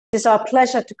It is our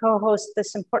pleasure to co-host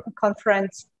this important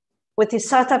conference with the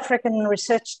South African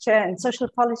Research Chair in Social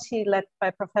Policy led by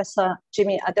Professor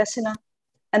Jimmy Adesina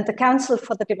and the Council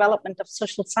for the Development of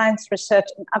Social Science Research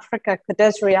in Africa,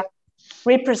 Mkandawire,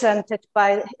 represented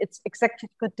by its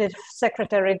Executive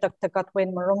Secretary, Dr.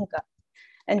 Godwin Murunga.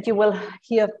 And you will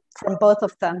hear from both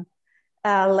of them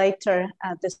later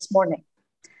this morning.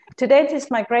 Today, it is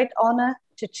my great honor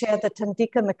to chair the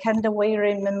Thandika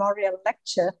Mkandawire Memorial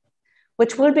Lecture,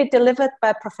 which will be delivered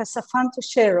by Professor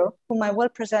Thandika, whom I will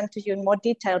present to you in more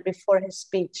detail before his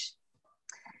speech.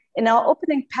 In our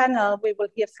opening panel, we will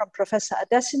hear from Professor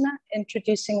Adesina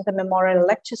introducing the Memorial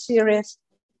Lecture Series,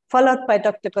 followed by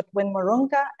Dr. Godwin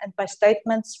Murunga and by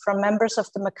statements from members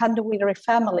of the Mkandawire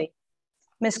family,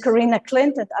 Ms. Karina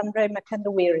Clint and Andre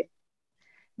Mkandawire.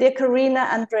 Dear Karina,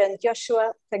 Andre, and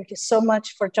Joshua, thank you so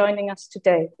much for joining us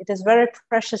today. It is very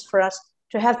precious for us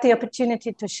to have the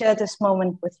opportunity to share this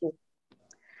moment with you.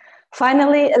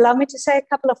 Finally, allow me to say a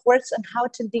couple of words on how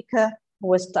Thandika, who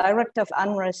was director of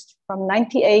Unrest from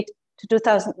 1998 to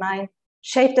 2009,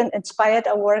 shaped and inspired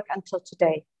our work until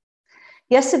today.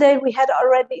 Yesterday, we had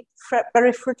already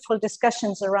very fruitful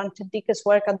discussions around Thandika's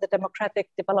work on the democratic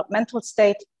developmental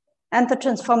state and the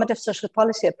transformative social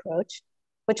policy approach,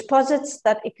 which posits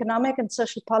that economic and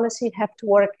social policy have to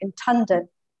work in tandem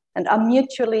and are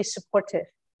mutually supportive.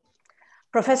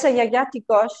 Professor Yayati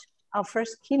Ghosh, our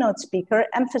first keynote speaker,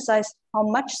 emphasized how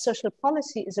much social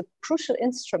policy is a crucial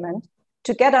instrument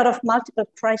to get out of multiple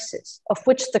crises, of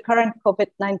which the current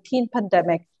COVID-19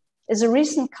 pandemic is a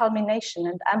recent culmination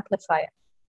and amplifier.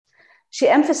 She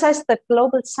emphasized that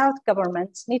global South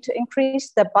governments need to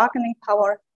increase their bargaining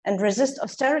power and resist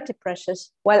austerity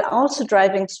pressures while also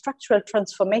driving structural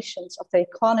transformations of the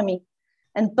economy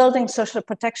and building social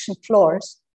protection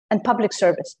floors and public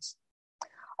services.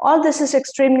 All this is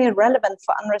extremely relevant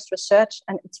for Unrest research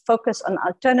and its focus on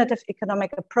alternative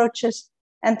economic approaches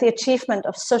and the achievement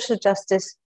of social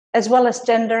justice, as well as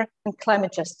gender and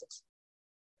climate justice.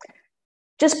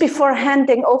 Just before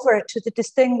handing over to the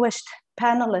distinguished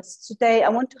panelists today, I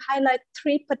want to highlight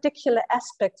three particular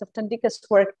aspects of Thandika's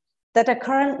work that are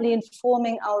currently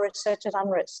informing our research at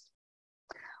Unrest.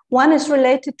 One is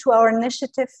related to our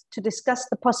initiative to discuss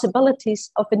the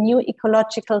possibilities of a new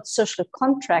ecological social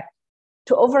contract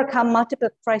to overcome multiple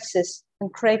crises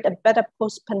and create a better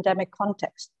post-pandemic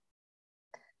context.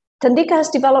 Thandika has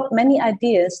developed many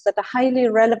ideas that are highly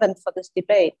relevant for this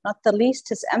debate, not the least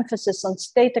his emphasis on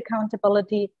state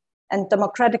accountability and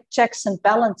democratic checks and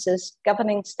balances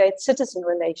governing state-citizen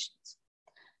relations.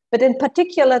 But in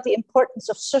particular, the importance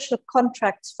of social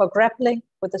contracts for grappling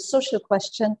with the social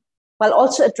question while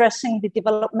also addressing the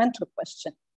developmental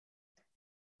question.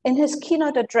 In his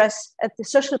keynote address at the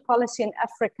Social Policy in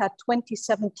Africa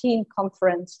 2017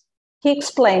 conference, he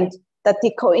explained that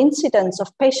the coincidence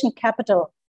of patient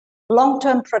capital,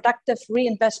 long-term productive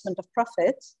reinvestment of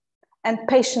profits, and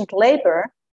patient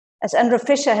labor, as Andrew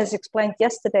Fisher has explained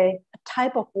yesterday, a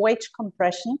type of wage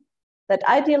compression that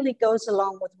ideally goes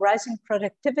along with rising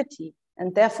productivity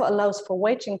and therefore allows for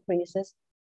wage increases,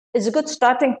 is a good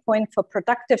starting point for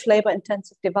productive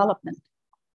labor-intensive development.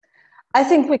 I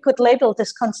think we could label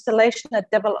this constellation a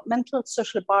developmental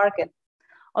social bargain,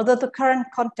 although the current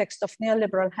context of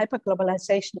neoliberal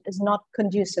hyperglobalization is not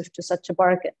conducive to such a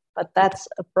bargain, but that's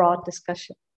a broad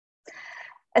discussion.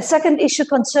 A second issue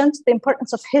concerns the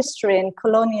importance of history and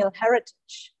colonial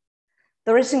heritage.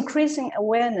 There is increasing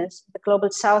awareness in the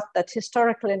global South that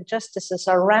historical injustices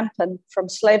are rampant, from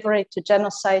slavery to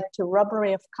genocide to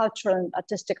robbery of cultural and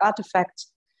artistic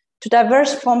artifacts, to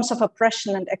diverse forms of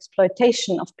oppression and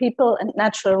exploitation of people and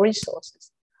natural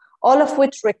resources, all of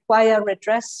which require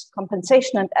redress,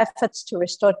 compensation, and efforts to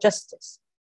restore justice.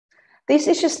 These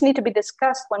issues need to be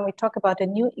discussed when we talk about a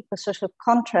new eco-social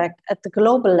contract at the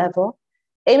global level,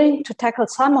 aiming to tackle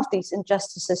some of these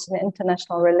injustices in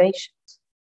international relations.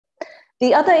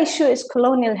 The other issue is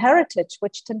colonial heritage,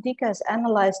 which Thandika has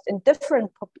analyzed in different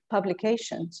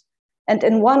publications, and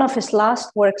in one of his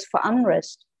last works for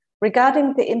Unrest,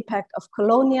 regarding the impact of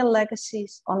colonial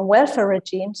legacies on welfare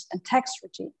regimes and tax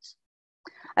regimes.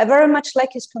 I very much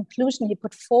like his conclusion he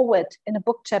put forward in a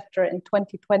book chapter in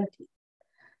 2020.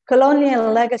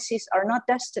 Colonial legacies are not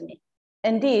destiny.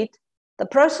 Indeed, the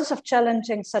process of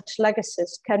challenging such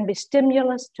legacies can be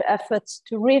stimulus to efforts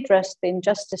to redress the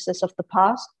injustices of the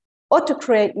past or to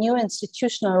create new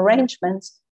institutional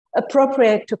arrangements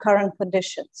appropriate to current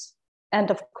conditions. End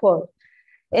of quote.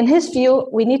 In his view,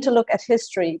 we need to look at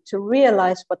history to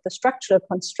realize what the structural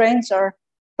constraints are,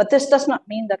 but this does not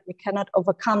mean that we cannot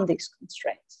overcome these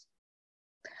constraints.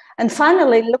 And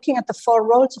finally, looking at the four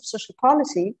roles of social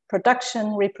policy: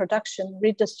 production, reproduction,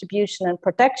 redistribution, and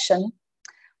protection,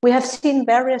 We have seen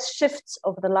various shifts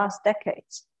over the last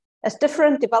decades, as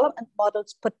different development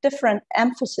models put different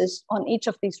emphasis on each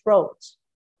of these roles.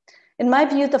 In my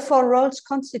view, the 4 roles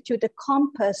constitute a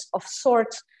compass of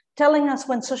sorts, telling us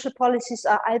when social policies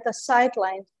are either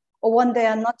sidelined or when they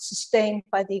are not sustained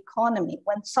by the economy,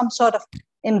 when some sort of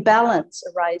imbalance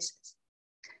arises.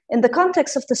 In the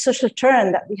context of the social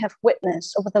turn that we have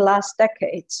witnessed over the last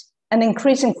decades, an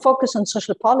increasing focus on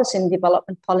social policy and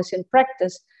development policy and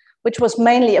practice, which was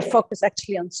mainly a focus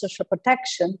actually on social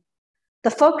protection,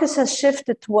 the focus has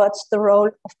shifted towards the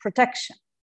role of protection.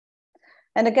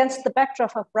 And against the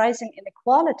backdrop of rising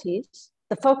inequalities,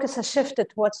 the focus has shifted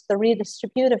towards the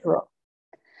redistributive role.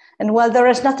 And while there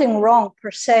is nothing wrong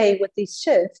per se with these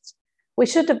shifts, we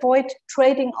should avoid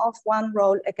trading off one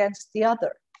role against the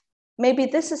other. Maybe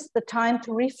this is the time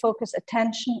to refocus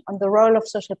attention on the role of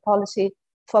social policy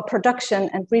for production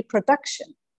and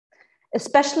reproduction,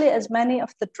 especially as many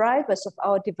of the drivers of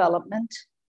our development,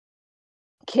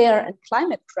 care, and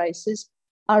climate crisis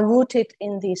are rooted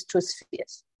in these 2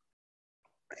 spheres.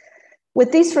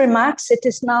 With these remarks, it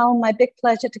is now my big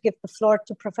pleasure to give the floor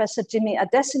to Professor Jimmy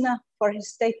Adesina for his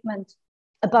statement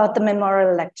about the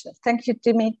memorial lecture. Thank you,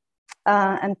 Jimmy,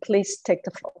 and please take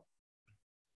the floor.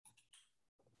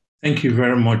 Thank you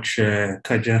very much,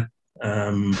 Kaja.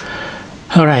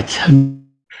 All right.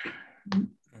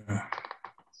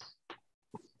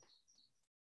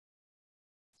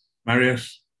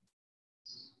 Marius?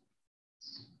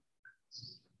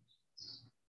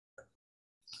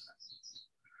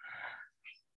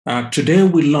 Today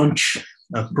we launch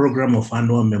a program of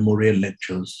annual memorial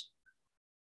lectures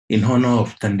in honor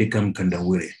of Thandika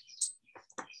Mkandawire.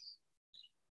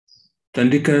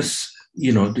 Thandika's,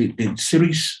 the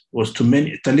series was to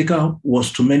many, Thandika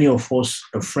was to many of us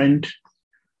a friend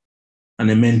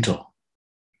and a mentor,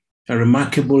 a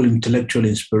remarkable intellectual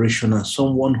inspiration, and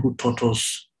someone who taught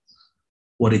us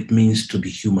what it means to be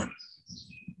human.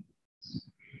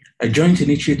 A joint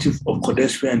initiative of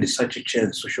CODESPI and the Sachi Chair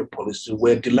in Social Policy.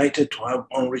 We're delighted to have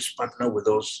Henri's partner with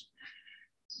us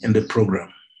in the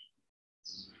program.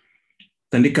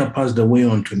 Thandika passed away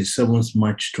on 27th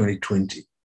March 2020.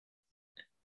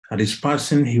 At his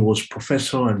passing, he was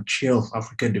professor and chair of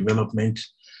African development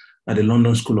at the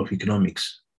London School of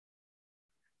Economics.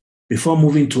 Before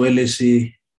moving to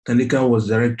LSE, Thandika was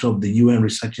director of the UN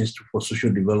Research Institute for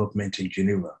Social Development in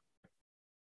Geneva.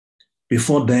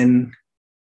 Before then,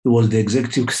 he was the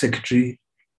executive secretary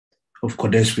of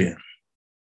CODESPI.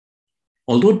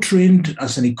 Although trained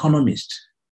as an economist,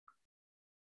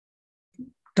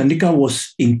 Thandika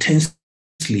was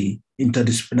intensely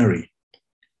interdisciplinary,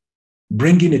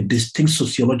 bringing a distinct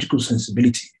sociological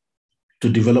sensibility to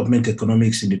development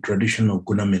economics in the tradition of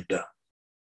Guna Medda.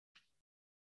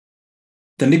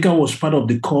 Thandika was part of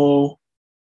the core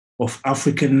of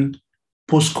African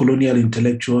post-colonial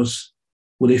intellectuals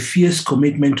with a fierce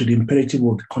commitment to the imperative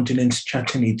of the continent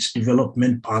charting its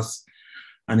development path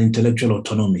and intellectual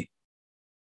autonomy.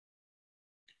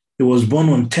 He was born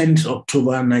on 10th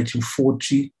October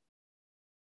 1940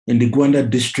 in the Gwanda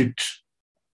district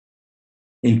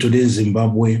in today's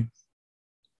Zimbabwe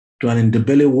to an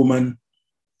Ndebele woman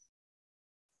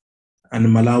and a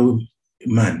Malawi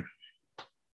man.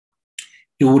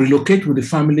 He would relocate with the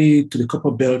family to the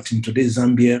Copper Belt in today's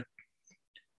Zambia,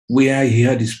 where he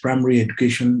had his primary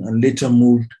education and later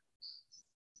moved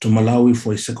to Malawi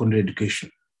for his secondary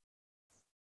education.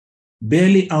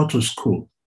 Barely out of school,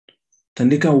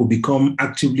 Thandika would become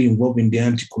actively involved in the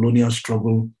anti-colonial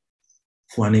struggle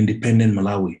for an independent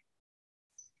Malawi.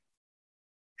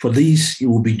 For this, he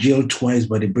would be jailed twice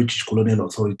by the British colonial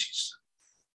authorities.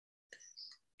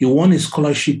 He won a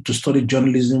scholarship to study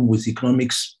journalism with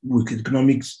economics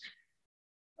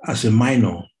as a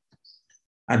minor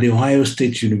at the Ohio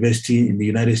State University in the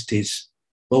United States,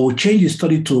 but would change his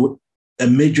study to a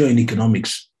major in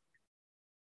economics.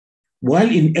 While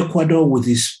in Ecuador with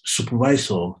his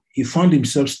supervisor, he found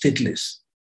himself stateless.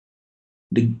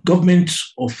 The government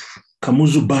of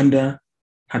Kamuzu Banda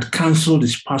had canceled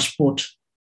his passport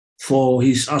for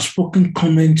his outspoken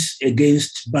comments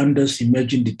against Banda's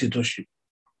emerging dictatorship.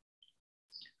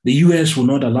 The US would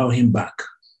not allow him back.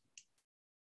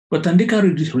 But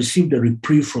Thandika received a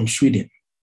reprieve from Sweden.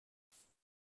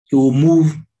 He will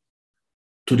move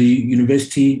to the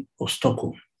University of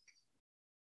Stockholm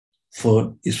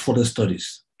for his further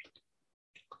studies.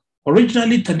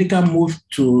 Originally, Thandika moved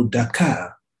to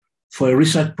Dakar for a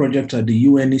research project at the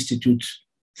UN Institute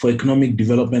for Economic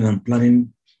Development and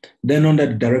Planning, then under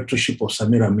the directorship of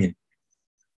Samir Amin.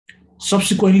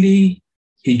 Subsequently,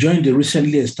 he joined the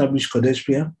recently established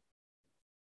CODESPI.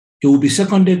 He will be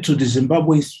seconded to the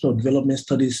Zimbabwe Institute of Development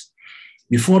Studies,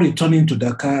 before returning to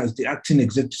Dakar as the acting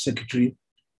executive secretary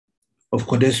of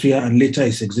CODESPIA and later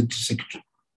its executive secretary.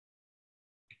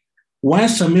 While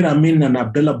Samir Amin and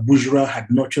Abdallah Boujra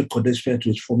had nurtured CODESPIA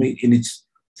in its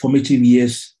formative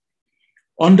years,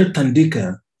 under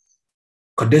Thandika,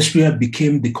 CODESPIA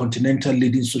became the continental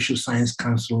leading social science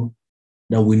council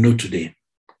that we know today.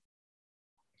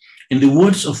 In the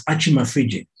words of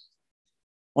Achimafeji,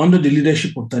 under the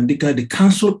leadership of Thandika, the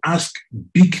council asked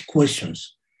big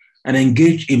questions and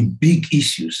engaged in big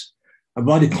issues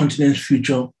about the continent's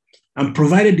future and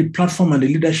provided the platform and the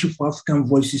leadership for African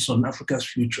voices on Africa's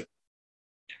future.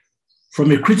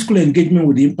 From a critical engagement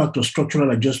with the impact of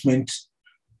structural adjustment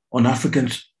on African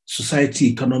society,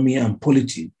 economy, and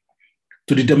polity,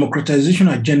 to the democratization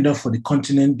agenda for the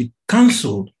continent, the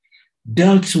council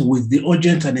dealt with the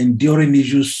urgent and enduring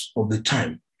issues of the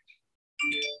time.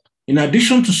 In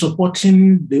addition to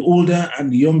supporting the older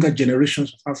and younger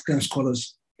generations of African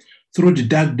scholars through the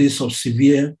dark days of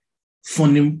severe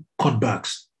funding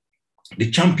cutbacks,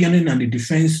 the championing and the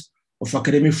defense of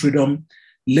academic freedom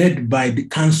led by the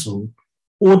council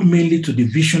owed mainly to the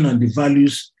vision and the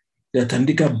values that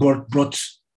Thandika brought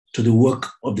to the work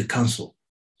of the council.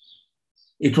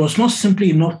 It was not simply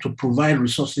enough to provide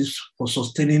resources for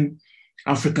sustaining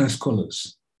African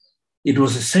scholars. It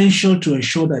was essential to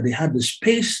ensure that they had the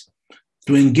space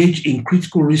to engage in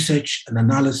critical research and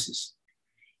analysis.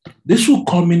 This will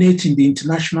culminate in the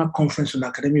International Conference on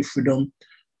Academic Freedom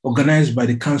organized by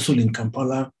the Council in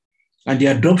Kampala and the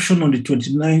adoption on the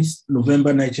 29th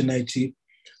November 1990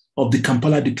 of the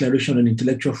Kampala Declaration on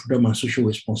Intellectual Freedom and Social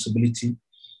Responsibility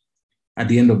at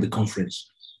the end of the conference.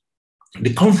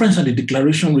 The conference and the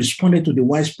declaration responded to the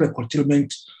widespread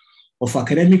curtailment of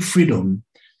academic freedom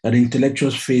that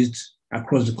intellectuals faced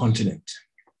across the continent.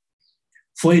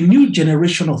 For a new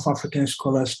generation of African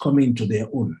scholars coming into their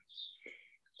own,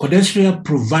 CODESPIA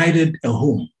provided a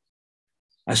home,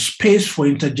 a space for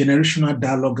intergenerational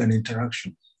dialogue and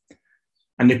interaction,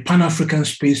 and a Pan-African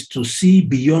space to see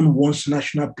beyond one's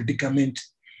national predicament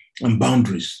and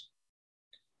boundaries.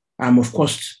 I'm, of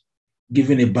course,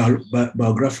 giving a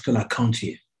biographical account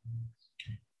here.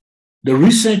 The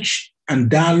research and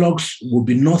dialogues would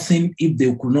be nothing if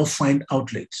they could not find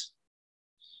outlets.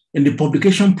 In the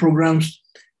publication programs,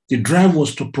 the drive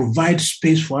was to provide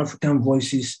space for African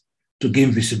voices to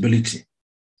gain visibility.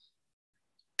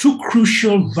 Two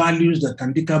crucial values that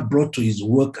Thandika brought to his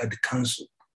work at the council: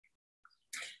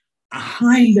 a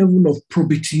high level of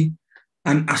probity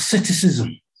and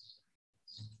asceticism,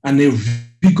 and a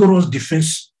vigorous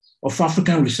defense of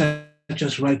African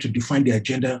researchers' right to define the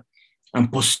agenda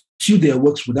and pursue their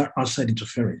works without outside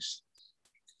interference.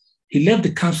 He left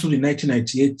the council in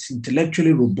 1998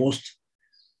 intellectually robust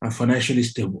and financially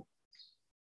stable.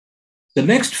 The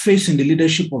next phase in the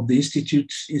leadership of the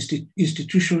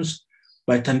institutions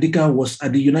by Thandika was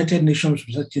at the United Nations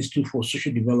Research Institute for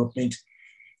Social Development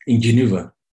in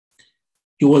Geneva.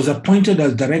 He was appointed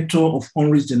as Director of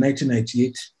UNRIS in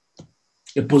 1998,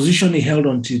 a position he held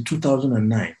until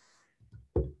 2009.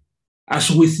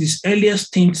 As with his earlier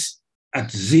stints at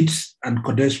ZIDS and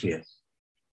CODESPIA,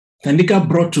 Thandika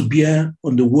brought to bear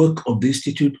on the work of the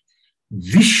Institute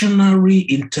visionary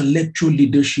intellectual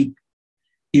leadership,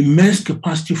 immense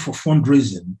capacity for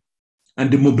fundraising,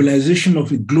 and the mobilization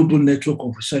of a global network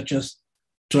of researchers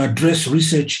to address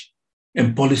research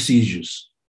and policy issues.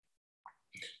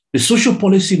 The social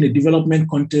policy in the development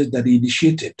context that he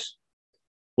initiated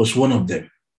was one of them.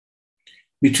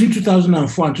 Between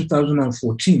 2004 and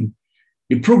 2014,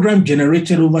 the program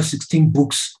generated over 16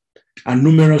 books and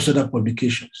numerous other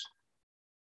publications.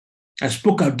 I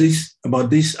spoke about this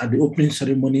at the opening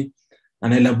ceremony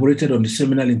and elaborated on the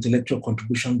seminal intellectual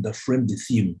contribution that framed the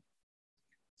theme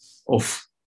of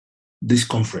this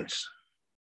conference.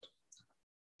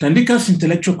 Thandika's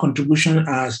intellectual contributions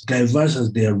are as diverse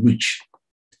as they are rich.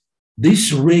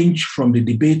 These range from the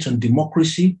debate on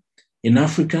democracy in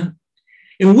Africa,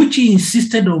 in which he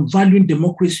insisted on valuing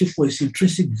democracy for its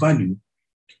intrinsic value,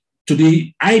 to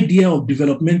the idea of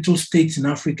developmental states in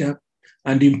Africa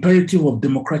and the imperative of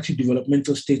democratic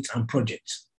developmental states and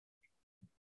projects.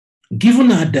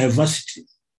 Given our diversity,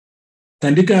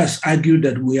 Thandika has argued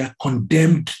that we are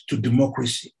condemned to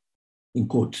democracy, in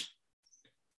quotes,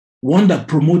 one that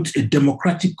promotes a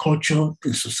democratic culture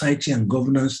in society and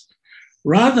governance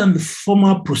rather than the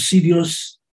former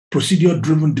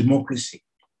procedure-driven democracy.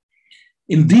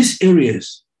 In these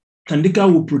areas,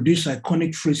 Thandika will produce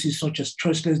iconic phrases such as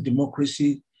choiceless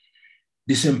democracy,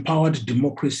 disempowered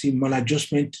democracy,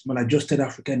 maladjusted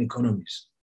African economies.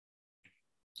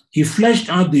 He fleshed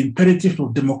out the imperative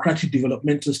of democratic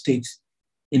developmental states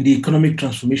in the economic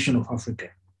transformation of Africa.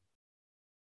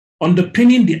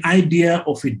 underpinning the idea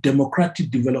of a democratic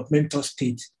developmental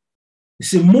state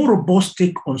is a more robust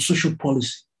take on social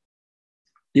policy.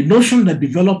 The notion that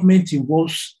development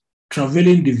involves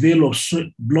traveling the veil of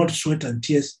blood, sweat, and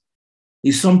tears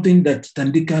is something that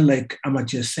Thandika, like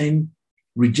Amartya Sen,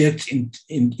 rejects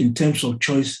in terms of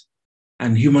choice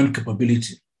and human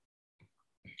capability.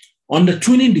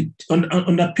 Underpinning the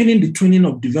twinning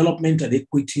of development and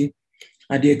equity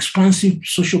are the expansive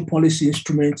social policy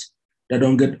instruments that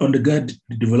undergird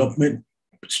the development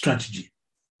strategy.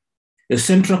 A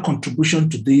central contribution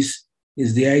to this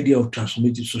is the idea of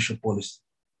transformative social policy.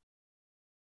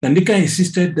 Thandika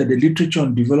insisted that the literature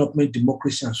on development,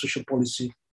 democracy, and social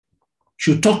policy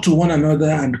should talk to one another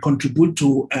and contribute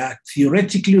to a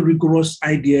theoretically rigorous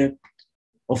idea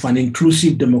of an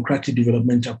inclusive democratic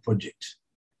developmental project.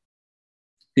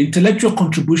 The intellectual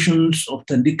contributions of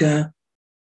Thandika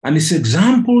and its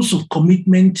examples of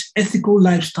commitment, ethical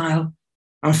lifestyle,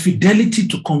 and fidelity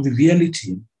to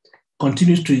conviviality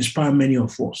continues to inspire many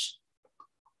of us.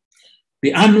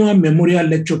 The annual memorial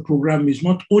lecture program is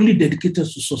not only dedicated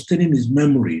to sustaining his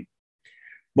memory,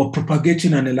 but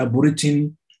propagating and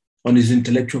elaborating on his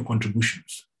intellectual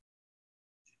contributions.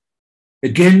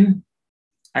 Again,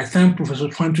 I thank Professor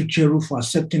Fantu Cheru for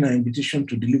accepting our invitation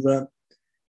to deliver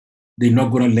the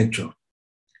inaugural lecture.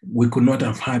 We could not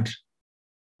have had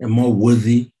a more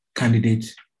worthy candidate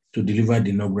to deliver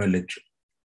the inaugural lecture.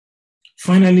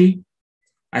 Finally,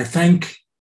 I thank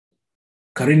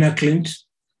Karina Clint,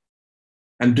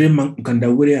 Andre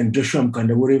Mkandawire, and Joshua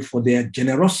Mkandawire for their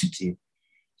generosity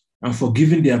and for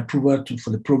giving their approval for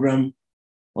the program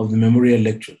of the memorial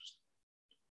lectures.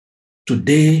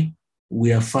 Today,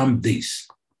 we affirm this.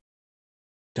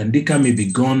 Thandika may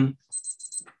be gone,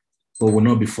 but will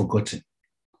not be forgotten.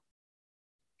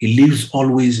 He lives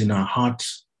always in our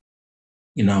hearts,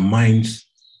 in our minds,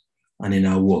 and in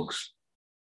our works.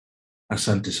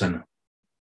 Asante sana.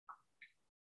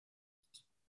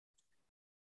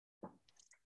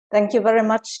 Thank you very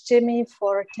much, Jimmy,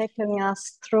 for taking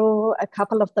us through a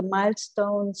couple of the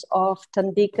milestones of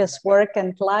Thandika's work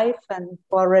and life, and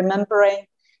for remembering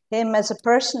him as a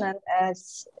person and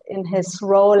as in his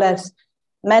role as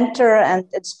mentor and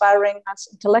inspiring us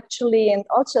intellectually, and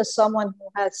also as someone who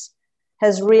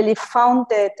has really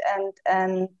founded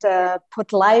and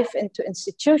put life into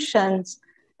institutions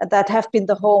that have been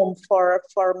the home for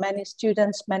many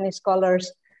students, many scholars,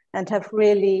 and have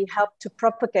really helped to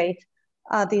propagate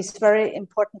these very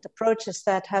important approaches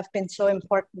that have been so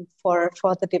important for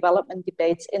the development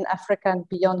debates in Africa and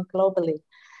beyond globally.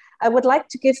 I would like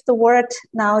to give the word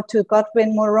now to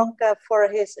Godwin Moronga for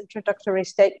his introductory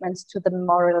statements to the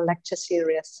Memorial Lecture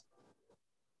Series.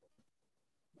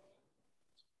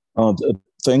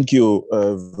 Thank you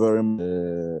very much,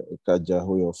 Kaja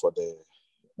Huyo, for the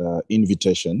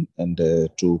invitation, and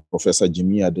to Professor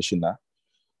Jimmy Adesina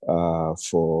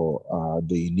for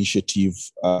the initiative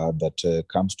that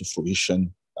comes to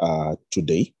fruition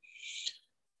today.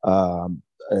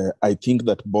 I think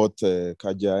that both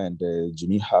Kaja and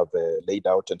Jimmy have laid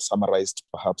out and summarized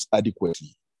perhaps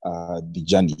adequately the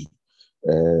journey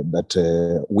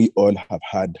that we all have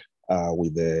had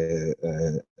with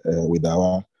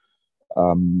our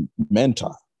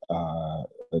mentor,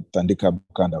 Thandika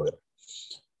Mkandawire.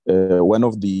 One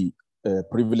of the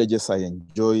privileges I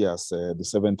enjoy as the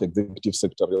 7th Executive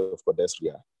Secretary of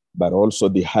Codesria, but also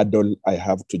the hurdle I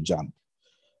have to jump,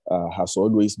 has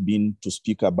always been to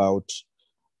speak about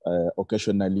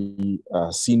occasionally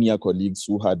senior colleagues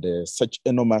who had such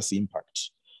enormous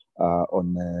impact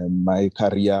on my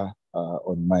career,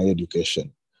 on my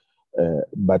education,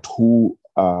 but who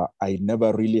I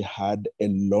never really had a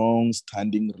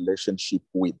long-standing relationship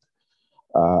with.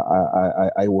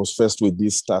 I was faced with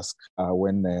this task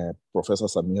when Professor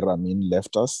Samir Amin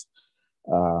left us.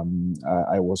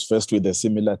 I was faced with a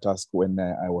similar task when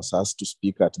I was asked to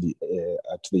speak at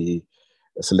the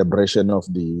celebration of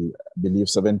the, I believe,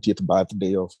 70th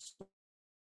birthday of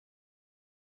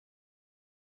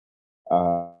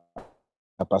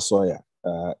Apasoya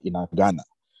in Ghana.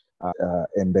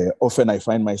 And often I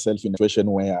find myself in a situation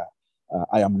where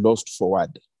I am lost for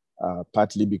word,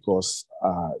 partly because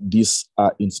these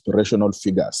are inspirational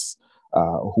figures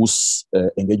whose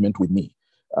engagement with me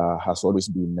has always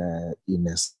been, in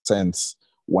a sense,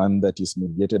 one that is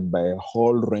mediated by a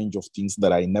whole range of things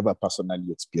that I never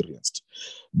personally experienced.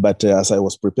 But as I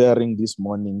was preparing this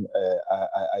morning,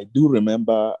 I do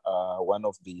remember one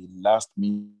of the last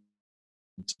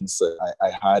meetings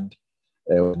I had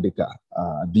with Thandika.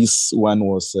 This one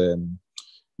was,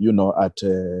 at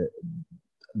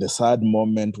the sad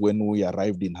moment when we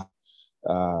arrived in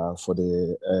for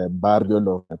the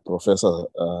burial of Professor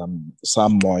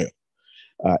Sam Moyo.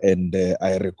 And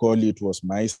I recall it was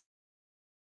my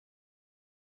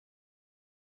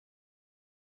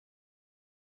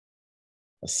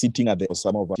sitting at the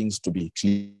some of things to be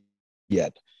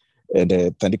cleared. And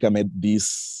Thandika made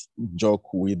this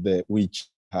joke with which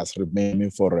has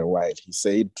remained for a while. He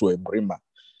said to Ebrima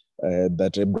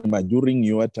that Ebrima, during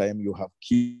your time, you have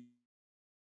killed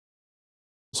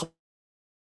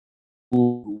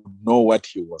who know what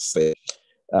he was saying.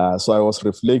 So I was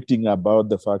reflecting about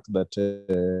the fact that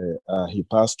he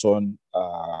passed on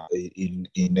in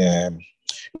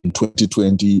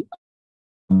 2020,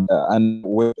 and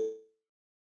where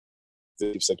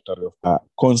the secretary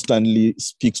constantly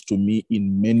speaks to me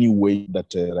in many ways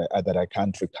that I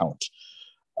can't recount.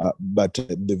 But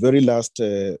the very last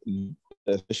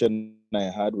session I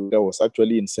had was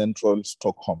actually in central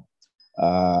Stockholm.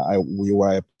 We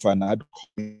were an ad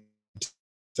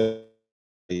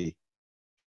by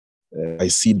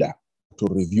CEDA to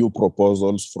review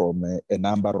proposals from a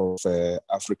number of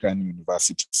African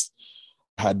universities.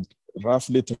 I had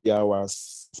roughly 3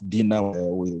 hours dinner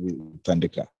with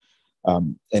Thandika.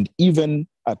 And even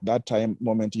at that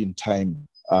moment in time,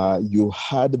 you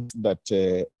heard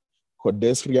that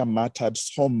Codesria mattered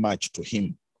so much to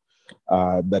him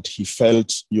that he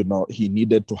felt, he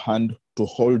needed to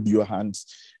hold your hands,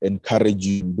 encourage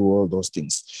you, do all those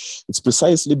things. It's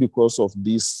precisely because of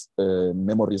these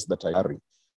memories that I carry.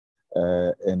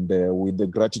 And with the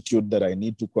gratitude that I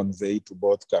need to convey to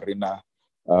both Karina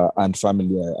and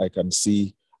family, I can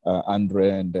see Andre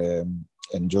and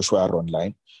Joshua are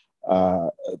online,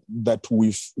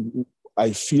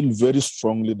 I feel very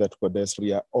strongly that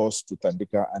Codesria owes to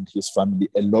Thandika and his family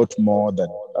a lot more than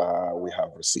we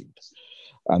have received.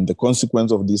 And the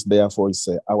consequence of this, therefore, is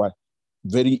our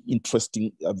very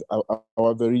interesting,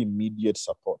 our very immediate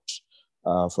support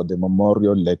for the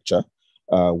memorial lecture,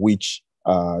 which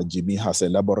Jimmy has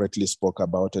elaborately spoke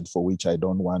about it, for which I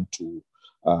don't want to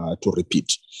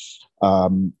repeat.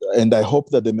 And I hope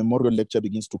that the memorial lecture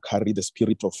begins to carry the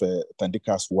spirit of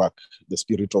Thandika's work, the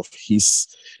spirit of his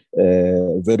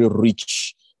very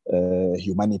rich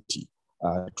humanity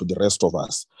to the rest of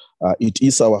us. It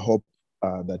is our hope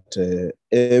that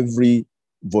every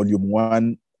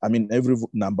every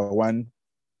number 1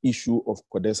 issue of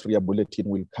Codesria Bulletin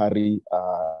will carry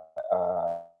a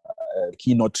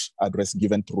keynote address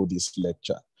given through this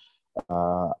lecture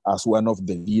as one of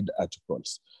the lead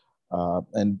articles.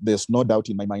 And there's no doubt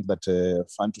in my mind that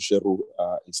Fantu Sheru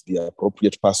is the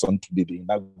appropriate person to be the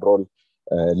inaugural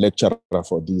lecturer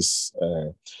for this,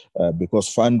 because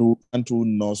Fantu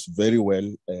knows very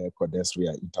well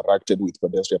Codesria, interacted with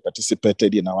Codesria,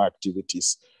 participated in our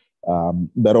activities,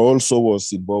 but also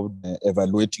was involved in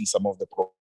evaluating some of the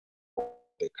programs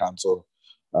the council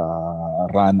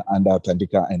ran under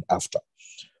Thandika and after.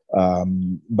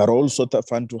 But also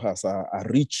Fantu has a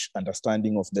rich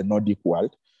understanding of the Nordic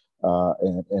world,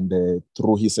 and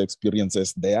through his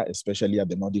experiences there, especially at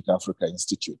the Nordic Africa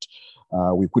Institute,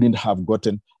 we couldn't have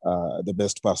gotten the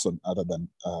best person other than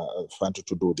Fantu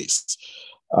to do this.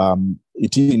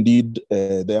 It is indeed,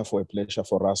 therefore, a pleasure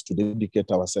for us to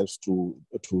dedicate ourselves to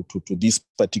this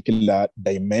particular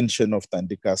dimension of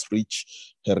Thandika's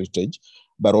rich heritage,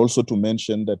 but also to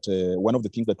mention that one of the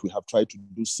things that we have tried to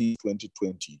do since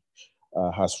 2020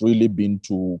 has really been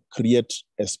to create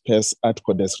a space at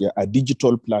Codesria, a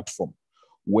digital platform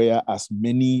where as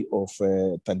many of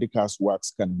Thandika's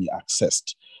works can be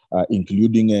accessed,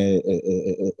 including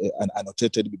an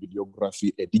annotated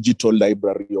bibliography, a digital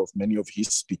library of many of his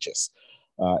speeches.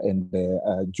 And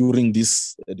during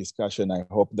this discussion, I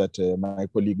hope that my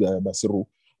colleague Basiru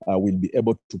will be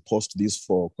able to post this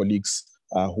for colleagues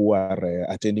who are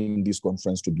attending this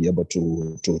conference to be able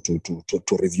to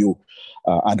review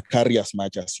and carry as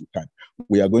much as you can.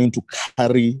 We are going to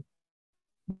carry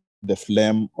the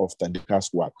flame of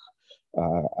Thandika's work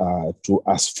to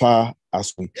as far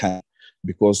as we can,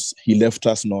 because he left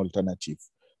us no alternative.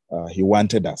 He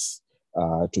wanted us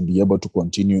to be able to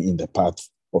continue in the path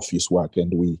of his work,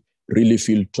 and we really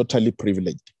feel totally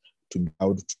privileged to be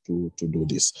able to do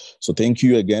this. So thank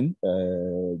you again,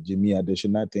 Jimmy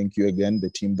Adeshina. Thank you again, the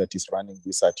team that is running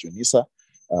this at UNISA,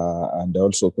 and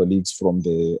also colleagues from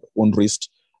the UNRIST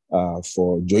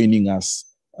for joining us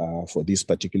for this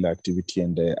particular activity.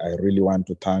 And I really want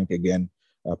to thank again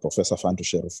Professor Fantu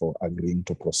Sheru for agreeing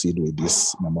to proceed with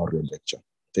this memorial lecture.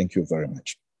 Thank you very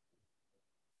much.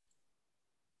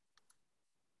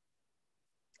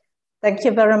 Thank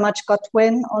you very much,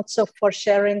 Godwin, also for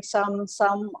sharing some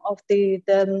of the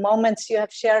moments you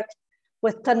have shared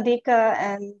with Thandika,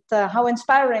 and how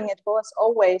inspiring it was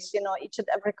always, each and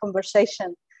every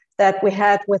conversation that we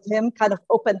had with him kind of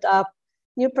opened up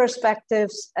new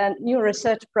perspectives, and new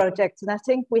research projects. And I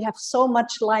think we have so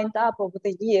much lined up over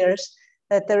the years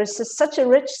that there is such a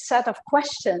rich set of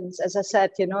questions, as I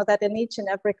said, that in each and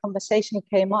every conversation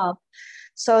came up.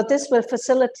 So this will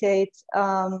facilitate,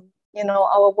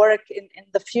 our work in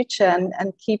the future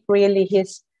and keep really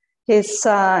his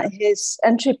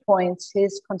entry points,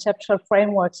 his conceptual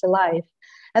frameworks alive.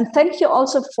 And thank you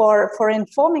also for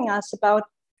informing us about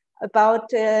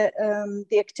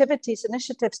the activities,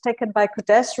 initiatives taken by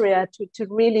Codesria to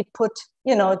really put,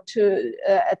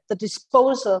 at the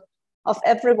disposal of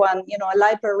everyone, a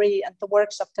library and the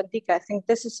works of Thandika. I think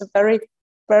this is a very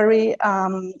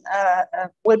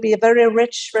will be a very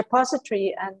rich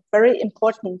repository and very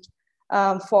important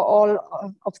for all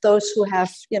of those who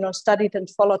have, studied and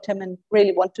followed him and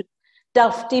really want to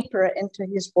delve deeper into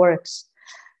his works.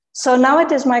 So now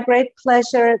it is my great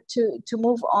pleasure to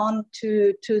move on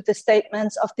to the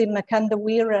statements of the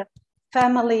Mkandawire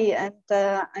family, and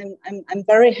I'm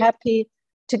very happy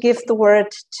to give the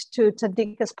word to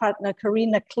Thandika's partner,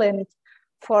 Karina Clint,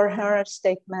 for her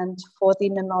statement for the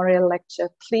memorial lecture.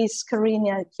 Please,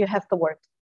 Karina, you have the word.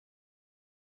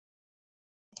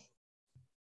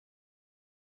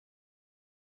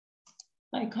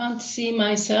 I can't see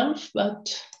myself,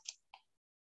 but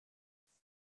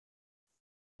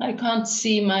I can't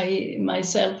see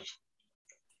myself.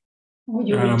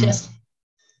 You will just...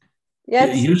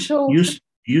 Yes,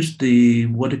 use the,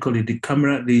 what do you call it, the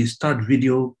camera, the start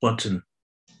video button.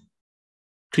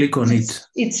 Click on it.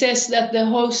 It says that the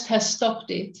host has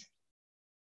stopped it.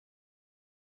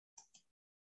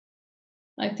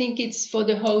 I think it's for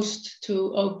the host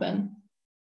to open.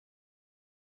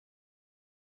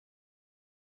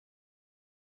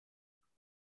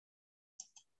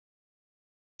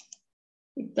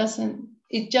 It doesn't,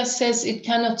 it just says it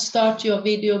cannot start your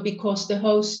video because the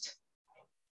host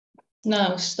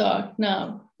now start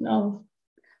now. No,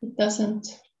 it doesn't.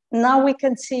 Now we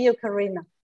can see you, Karina.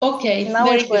 Okay, now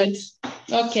very good.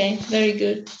 Okay, very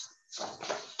good.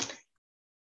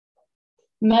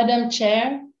 Madam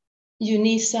Chair,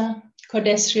 Unisa,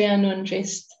 Codesria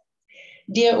Nundrist,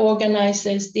 dear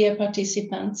organizers, dear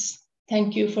participants,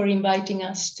 thank you for inviting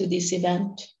us to this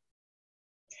event.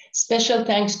 Special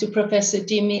thanks to Professor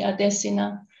Jimmy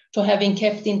Adesina for having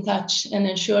kept in touch and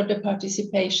ensured the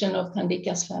participation of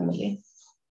Thandika's family.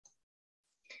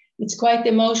 It's quite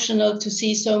emotional to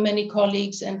see so many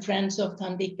colleagues and friends of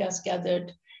Thandika's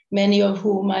gathered, many of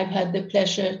whom I've had the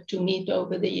pleasure to meet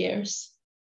over the years.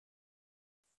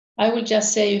 I will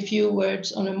just say a few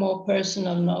words on a more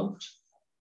personal note.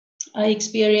 I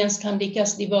experienced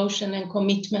Thandika's devotion and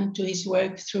commitment to his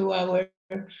work through our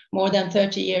more than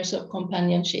 30 years of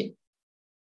companionship.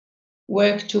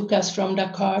 Work took us from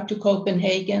Dakar to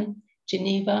Copenhagen,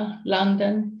 Geneva,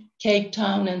 London, Cape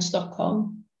Town, and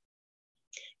Stockholm.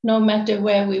 No matter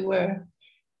where we were,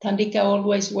 Thandika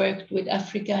always worked with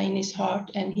Africa in his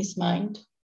heart and his mind.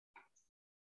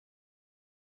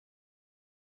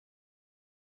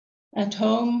 At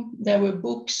home, there were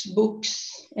books,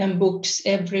 books, and books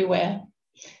everywhere,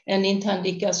 and in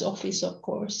Thandika's office, of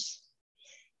course.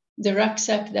 The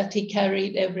rucksack that he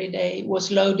carried every day was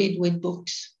loaded with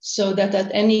books, so that at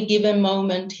any given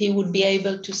moment, he would be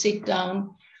able to sit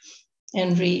down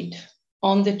and read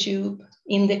on the tube,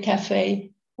 in the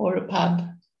cafe, or a pub.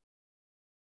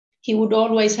 He would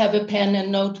always have a pen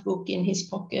and notebook in his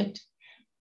pocket.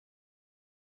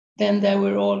 Then there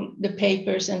were all the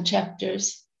papers and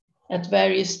chapters at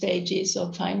various stages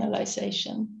of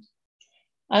finalization.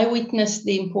 I witnessed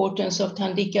the importance of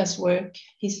Thandika's work,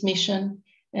 his mission,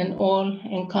 and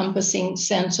all-encompassing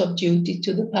sense of duty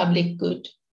to the public good.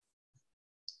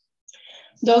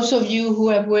 Those of you who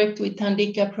have worked with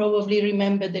Thandika probably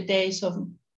remember the days of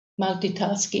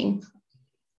multitasking.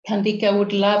 Thandika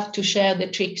would love to share the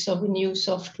tricks of a new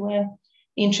software,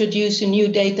 introduce a new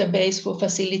database for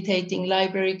facilitating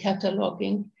library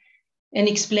cataloging, and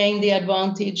explain the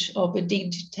advantage of a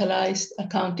digitalized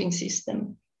accounting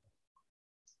system.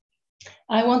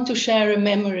 I want to share a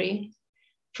memory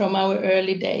from our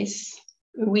early days,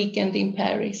 a weekend in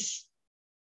Paris.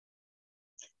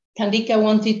 Thandika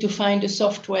wanted to find a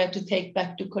software to take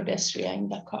back to Codesria in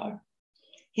Dakar.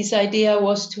 His idea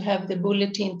was to have the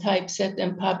bulletin typeset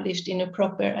and published in a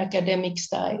proper academic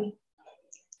style.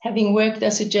 Having worked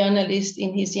as a journalist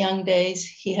in his young days,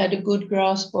 he had a good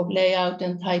grasp of layout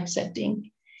and typesetting.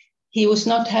 He was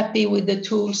not happy with the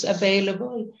tools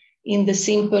available in the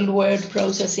simple word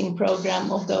processing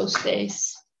program of those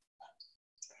days.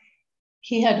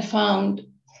 He had found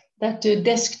that a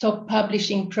desktop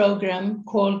publishing program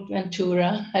called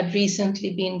Ventura had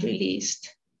recently been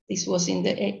released. This was in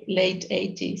the late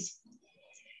 80s.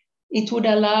 It would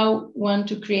allow one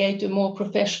to create a more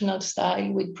professional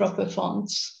style with proper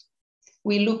fonts.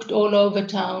 We looked all over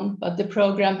town, but the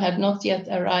program had not yet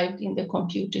arrived in the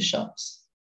computer shops.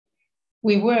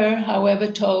 We were,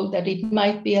 however, told that it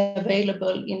might be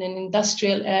available in an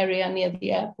industrial area near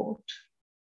the airport.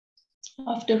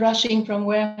 After rushing from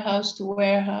warehouse to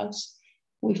warehouse,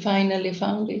 we finally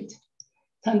found it.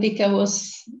 Thandika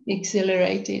was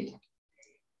exhilarated.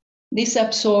 This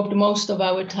absorbed most of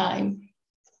our time,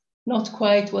 not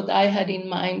quite what I had in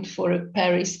mind for a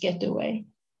Paris getaway.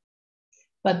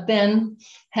 But then,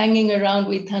 hanging around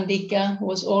with Thandika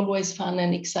was always fun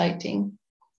and exciting.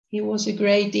 He was a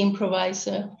great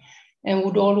improviser and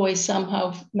would always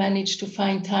somehow manage to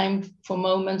find time for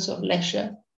moments of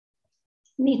leisure.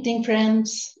 Meeting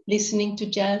friends, listening to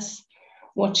jazz,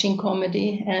 watching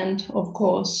comedy, and of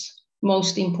course,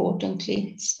 most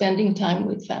importantly, spending time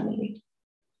with family.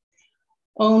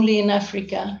 Only in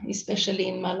Africa, especially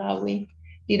in Malawi,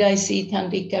 did I see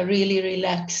Thandika really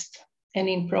relaxed and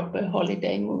in proper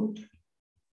holiday mood.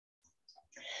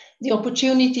 The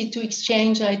opportunity to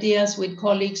exchange ideas with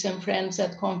colleagues and friends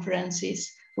at conferences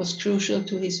was crucial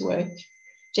to his work,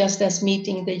 just as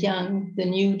meeting the young, the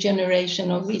new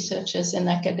generation of researchers and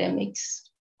academics.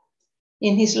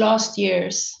 In his last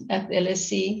years at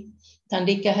LSE,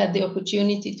 Thandika had the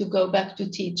opportunity to go back to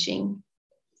teaching.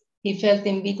 He felt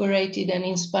invigorated and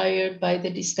inspired by the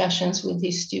discussions with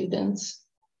his students,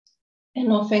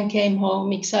 and often came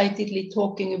home excitedly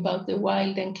talking about the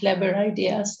wild and clever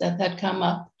ideas that had come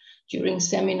up during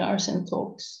seminars and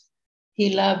talks.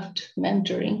 He loved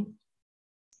mentoring.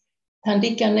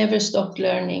 Thandika never stopped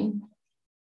learning,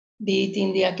 be it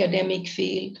in the academic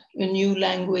field, a new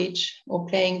language, or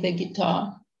playing the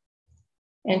guitar.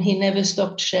 And he never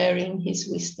stopped sharing his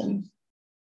wisdom.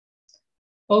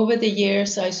 Over the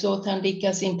years, I saw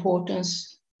Thandika's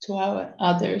importance to our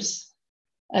others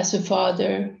as a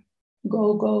father,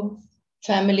 go-go,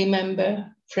 family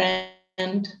member,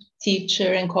 friend,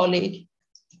 teacher, and colleague,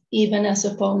 even as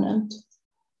opponent,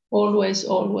 always,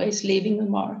 always leaving a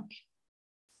mark.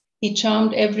 He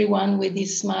charmed everyone with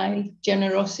his smile,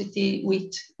 generosity,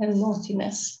 wit, and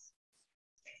naughtiness.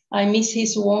 I miss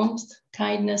his warmth,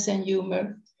 kindness, and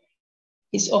humor,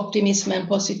 his optimism and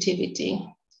positivity,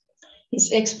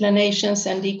 his explanations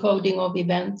and decoding of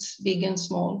events, big and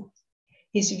small,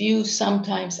 his views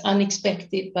sometimes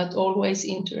unexpected, but always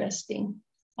interesting,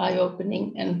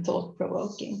 eye-opening, and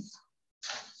thought-provoking.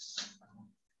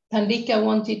 Thandika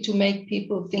wanted to make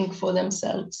people think for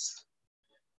themselves.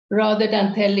 Rather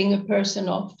than telling a person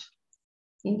off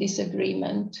in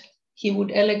disagreement, he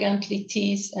would elegantly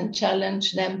tease and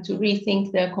challenge them to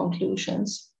rethink their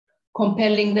conclusions,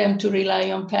 compelling them to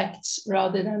rely on facts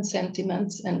rather than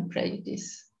sentiments and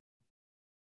prejudice.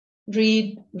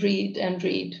 Read, read, and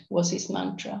read was his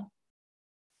mantra.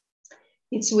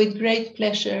 It's with great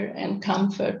pleasure and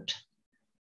comfort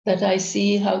that I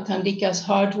see how Thandika's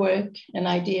hard work and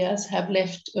ideas have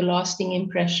left a lasting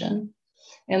impression,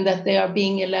 and that they are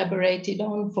being elaborated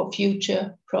on for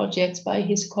future projects by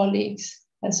his colleagues,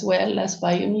 as well as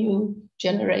by a new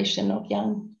generation of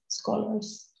young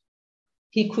scholars.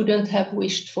 He couldn't have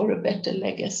wished for a better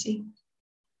legacy.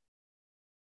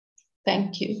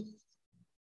 Thank you.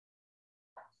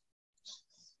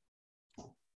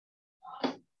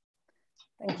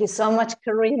 Thank you so much,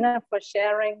 Karina, for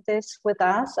sharing this with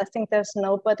us. I think there's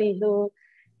nobody who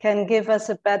can give us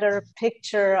a better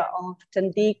picture of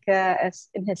Thandika as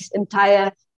in his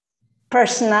entire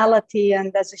personality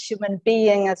and as a human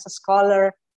being, as a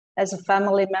scholar, as a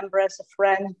family member, as a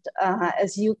friend,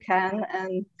 as you can.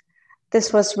 And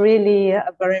this was really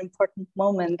a very important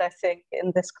moment, I think,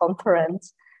 in this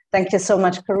conference. Thank you so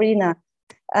much, Karina.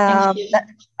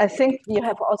 I think you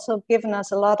have also given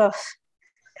us a lot of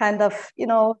kind of,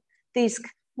 these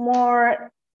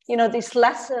more, these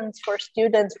lessons for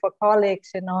students, for colleagues,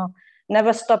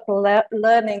 never stop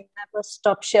learning, never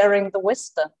stop sharing the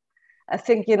wisdom. I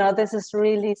think, this is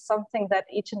really something that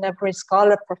each and every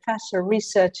scholar, professor,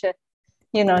 researcher,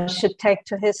 should take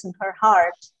to his and her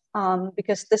heart,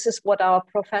 because this is what our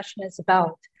profession is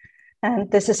about. And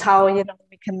this is how,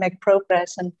 we can make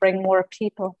progress and bring more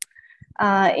people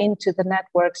into the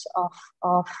networks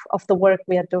of the work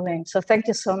we are doing. So thank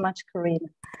you so much, Karina.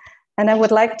 And I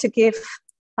would like to give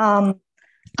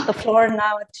the floor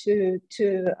now to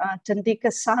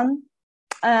Thandika's son,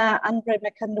 Andre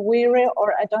Mkandawire,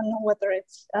 or I don't know whether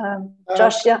it's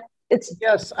Joshua.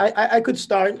 Yes, I could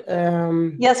start.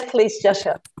 Yes, please,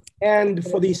 Joshua. And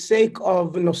for the sake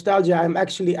of nostalgia, I'm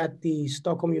actually at the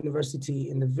Stockholm University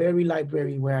in the very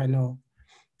library where I know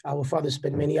our father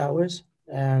spent many hours.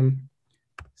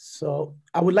 So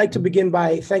I would like to begin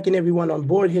by thanking everyone on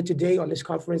board here today on this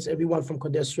conference, everyone from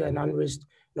Codestria and UNRISD,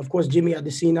 and of course, Jimmy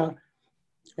Adesina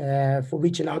for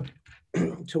reaching out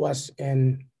to us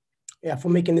and for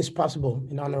making this possible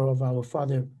in honor of our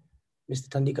father, Mr.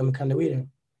 Thandika Mkandawire.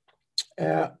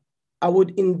 I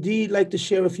would indeed like to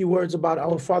share a few words about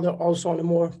our father also on a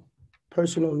more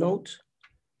personal note.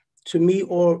 To me,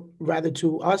 or rather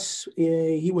to us,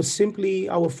 he was simply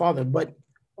our father, but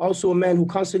also a man who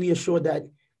constantly assured that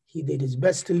he did his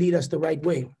best to lead us the right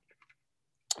way.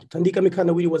 Thandika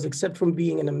Mkandawire was, except from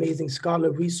being an amazing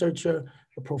scholar, researcher,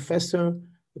 a professor,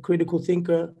 a critical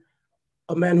thinker,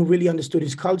 a man who really understood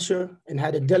his culture and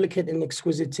had a delicate and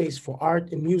exquisite taste for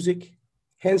art and music.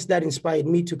 Hence, that inspired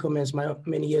me to commence my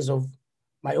many years of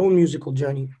my own musical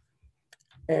journey.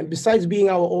 And besides being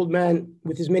our old man,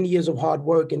 with his many years of hard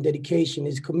work and dedication,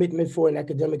 his commitment for an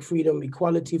academic freedom,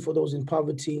 equality for those in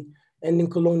poverty, ending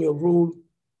colonial rule,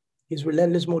 his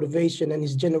relentless motivation, and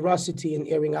his generosity in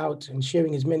airing out and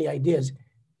sharing his many ideas,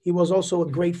 he was also a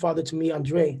great father to me,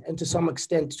 Andre, and to some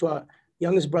extent to our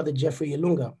youngest brother, Jeffrey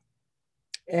Ilunga.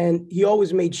 And he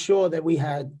always made sure that we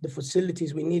had the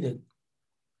facilities we needed.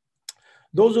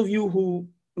 Those of you who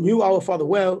knew our father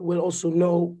well will also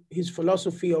know his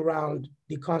philosophy around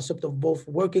the concept of both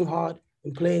working hard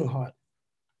and playing hard,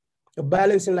 a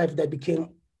balance in life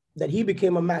that he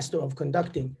became a master of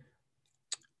conducting.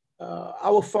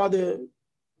 Our father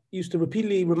used to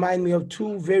repeatedly remind me of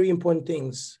two very important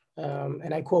things,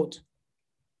 and I quote,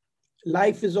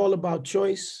 "Life is all about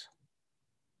choice,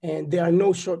 and there are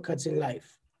no shortcuts in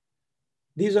life."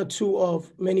 These are two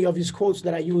of many of his quotes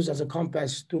that I use as a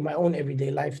compass through my own everyday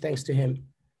life, thanks to him.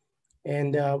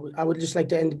 And I would just like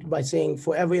to end by saying,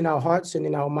 forever in our hearts and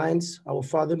in our minds, our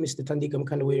father, Mr. Thandika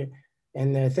Mkandawire.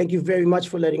 And thank you very much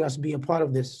for letting us be a part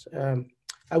of this.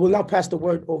 I will now pass the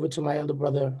word over to my elder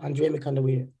brother, Andre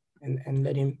Mkandawire, and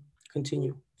let him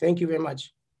continue. Thank you very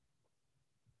much.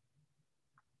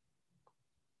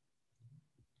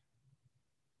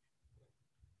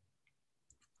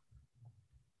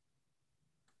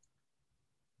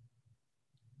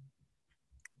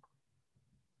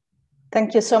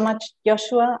 Thank you so much,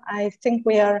 Joshua. I think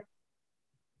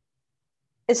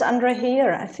is Andre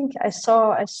here? I think I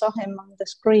saw him on the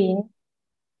screen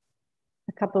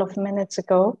a couple of minutes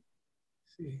ago.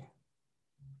 See.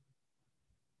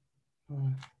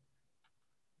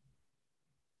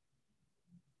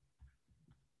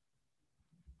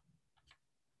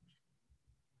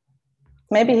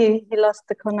 Maybe he lost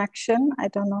the connection, I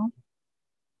don't know.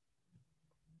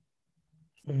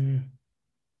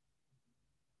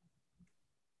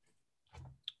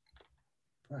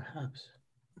 Perhaps.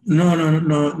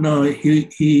 No.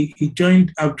 He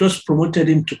joined. I've just promoted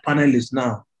him to panelist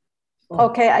now. Oh.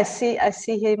 Okay, I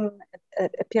see him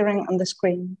appearing on the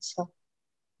screen. So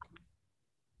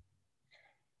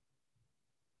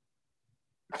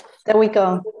there we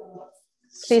go.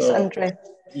 Please, Andre.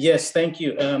 Yes, thank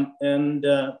you.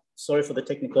 Sorry for the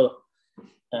technical.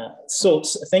 So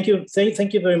thank you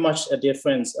very much, dear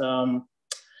friends. So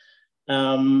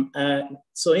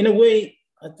in a way,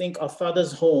 I think our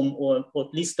father's home, or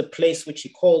at least the place which he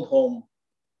called home,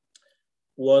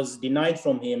 was denied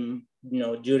from him,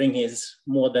 during his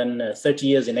more than 30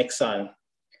 years in exile.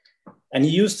 And he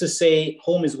used to say,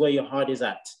 home is where your heart is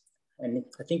at. And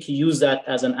I think he used that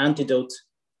as an antidote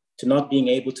to not being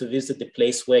able to visit the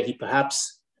place where he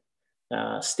perhaps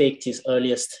staked his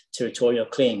earliest territorial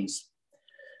claims.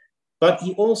 But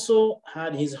he also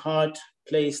had his heart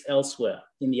placed elsewhere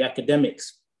in the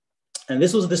academics. And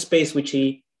this was the space which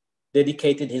he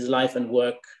dedicated his life and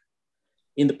work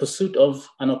in the pursuit of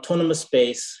an autonomous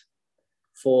space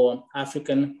for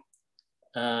African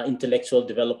intellectual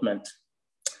development.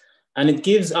 And it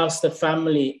gives us, the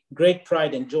family, great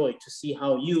pride and joy to see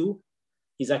how you,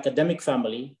 his academic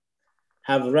family,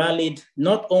 have rallied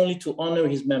not only to honor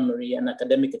his memory and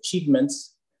academic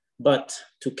achievements, but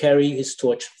to carry his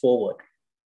torch forward.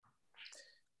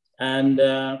 And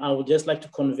I would just like to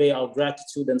convey our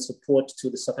gratitude and support to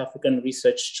the South African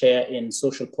Research Chair in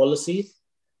Social Policy,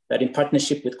 that in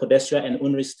partnership with Codestria and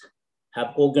UNRISD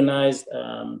have organized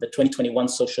the 2021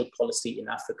 Social Policy in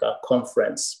Africa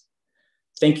Conference.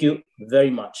 Thank you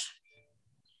very much.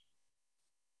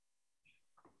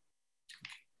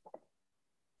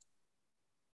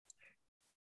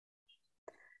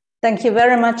 Thank you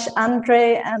very much,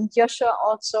 Andre and Joshua,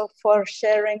 also for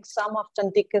sharing some of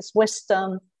Thandika's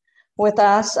wisdom with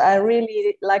us. I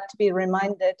really like to be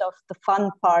reminded of the fun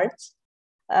parts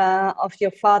of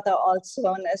your father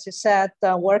also. And as you said,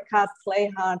 work hard,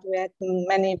 play hard. We had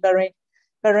many very,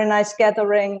 very nice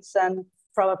gatherings, and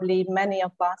probably many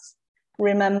of us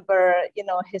remember, you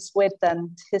know, his wit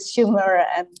and his humor,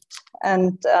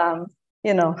 and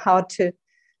you know, how to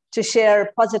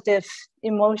share positive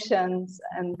emotions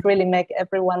and really make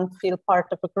everyone feel part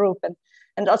of a group.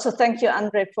 And also thank you,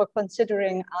 Andre, for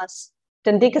considering us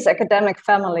Thandika's academic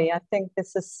family. I think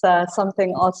this is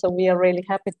something also we are really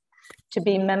happy to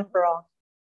be a member of.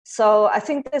 So I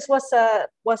think this was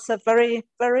a very,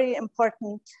 very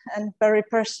important and very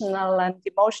personal and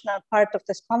emotional part of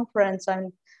this conference.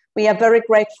 And we are very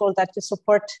grateful that you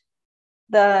support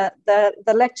the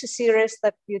lecture series,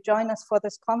 that you join us for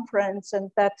this conference,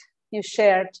 and that you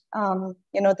shared,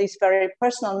 you know, these very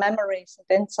personal memories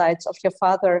and insights of your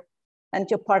father and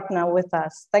your partner with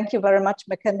us. Thank you very much,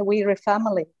 Mkandawire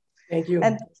family. Thank you.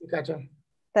 And Katja.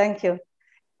 Thank you.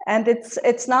 And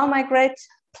it's now my great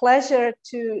pleasure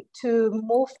to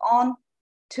move on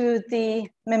to the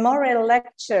memorial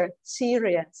lecture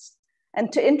series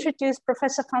and to introduce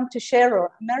Professor Fantuchero,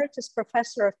 Emeritus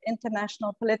Professor of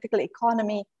International Political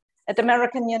Economy at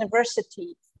American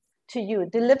University, to you,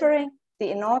 delivering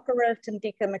the inaugural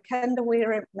Thandika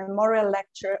Mkandawire Memorial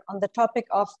Lecture on the topic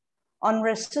of On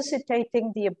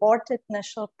Resuscitating the Aborted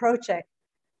National Project,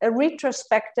 a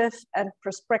retrospective and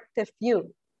prospective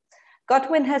view.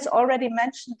 Godwin has already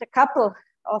mentioned a couple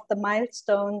of the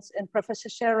milestones in Professor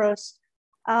Chero's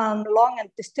long and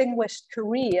distinguished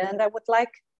career, and I would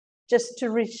like just to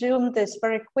resume this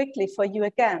very quickly for you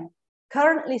again.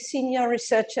 Currently senior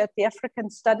researcher at the African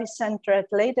Studies Center at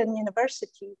Leiden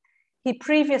University, he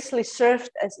previously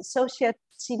served as Associate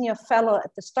Senior Fellow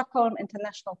at the Stockholm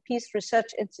International Peace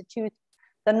Research Institute,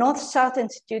 the North-South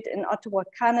Institute in Ottawa,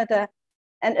 Canada,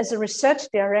 and as a research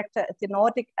director at the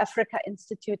Nordic Africa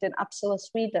Institute in Uppsala,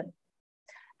 Sweden.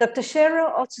 Dr. Chero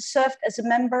also served as a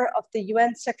member of the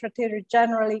UN Secretary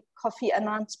General Kofi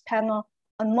Annan's panel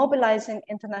on mobilizing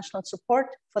international support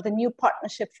for the new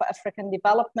Partnership for African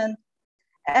Development,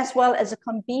 as well as a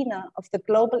convener of the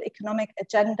Global Economic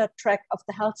Agenda track of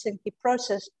the Helsinki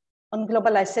Process on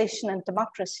Globalization and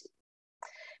Democracy.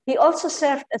 He also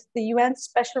served as the UN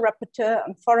Special Rapporteur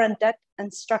on Foreign Debt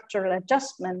and Structural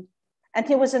Adjustment, and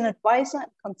he was an advisor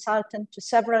and consultant to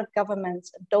several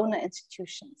governments and donor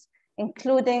institutions,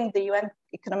 including the UN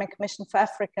Economic Commission for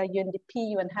Africa,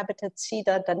 UNDP, UN Habitat,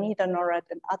 CEDA, Danida, NORAD,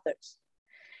 and others.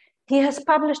 He has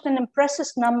published an impressive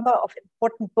number of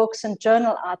important books and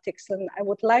journal articles, and I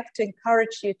would like to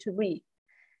encourage you to read.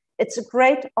 It's a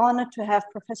great honor to have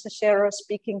Professor Chero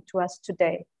speaking to us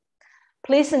today.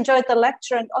 Please enjoy the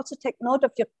lecture and also take note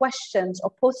of your questions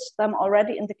or post them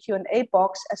already in the Q&A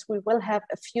box, as we will have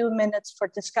a few minutes for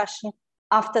discussion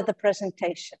after the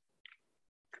presentation.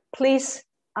 Please,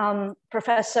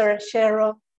 Professor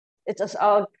Chero, it is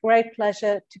our great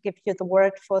pleasure to give you the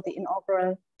word for the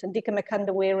inaugural Thandika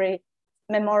Mkandawire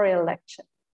Memorial Lecture.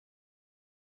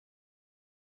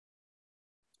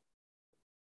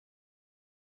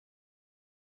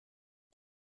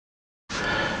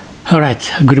 All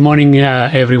right. Good morning,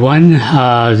 everyone.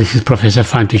 This is Professor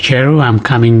Fantuchero. I'm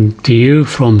coming to you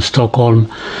from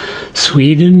Stockholm,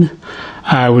 Sweden.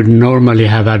 I would normally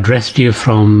have addressed you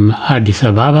from Addis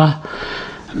Ababa,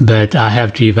 but I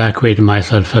have to evacuate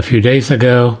myself a few days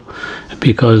ago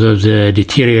because of the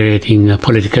deteriorating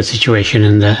political situation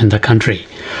in the country.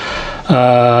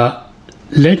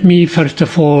 Let me first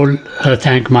of all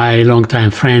thank my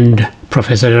longtime friend,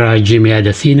 Professor Jimmy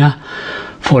Adesina,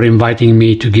 for inviting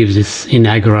me to give this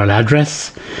inaugural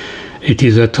address. It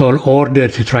is a tall order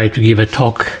to try to give a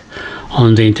talk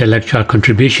on the intellectual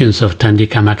contributions of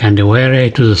Thandika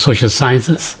Mkandawire to the social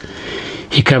sciences.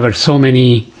 He covered so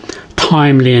many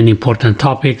timely and important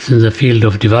topics in the field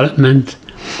of development.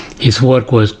 His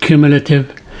work was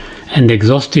cumulative and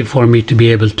exhaustive for me to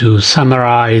be able to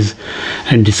summarize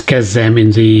and discuss them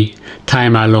in the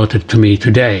time allotted to me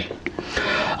today.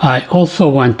 I also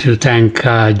want to thank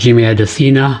Jimmy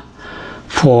Adesina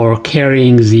for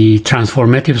carrying the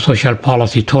transformative social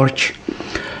policy torch,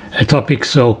 a topic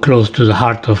so close to the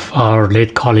heart of our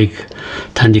late colleague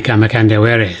Thandika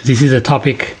Mkandawire. This is a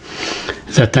topic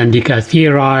that Thandika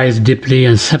theorized deeply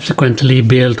and subsequently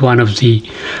built one of the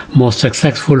most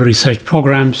successful research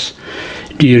programs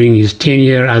during his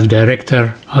tenure as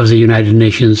director of the United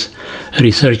Nations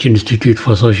Research Institute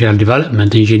for Social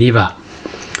Development in Geneva.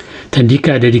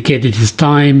 Thandika dedicated his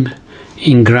time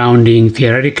in grounding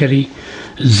theoretically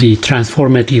the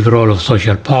transformative role of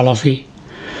social policy.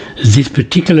 This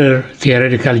particular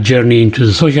theoretical journey into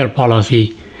the social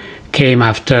policy came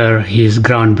after his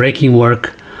groundbreaking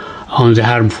work on the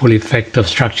harmful effect of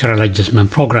structural adjustment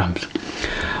programs,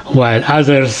 while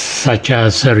others such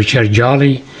as Richard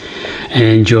Jolly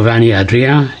and Giovanni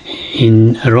Adrian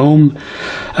in Rome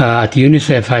at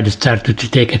UNICEF had started to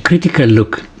take a critical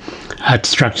look at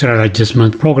Structural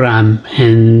Adjustment Program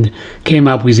and came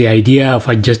up with the idea of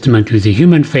adjustment with the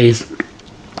human face,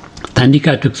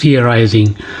 Thandika took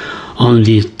theorizing on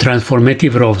the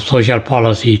transformative role of social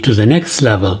policy to the next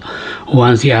level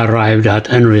once he arrived at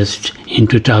UNRISD in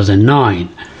 2009.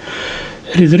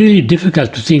 It is really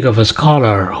difficult to think of a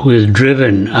scholar who is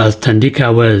driven, as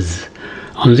Thandika was,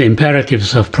 on the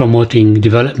imperatives of promoting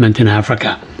development in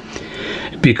Africa.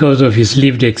 Because of his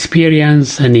lived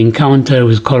experience and encounter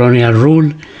with colonial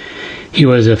rule, he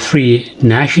was a free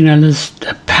nationalist,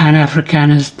 a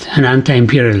pan-Africanist, and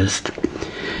anti-imperialist.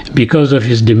 Because of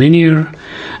his demeanor,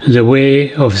 the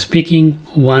way of speaking,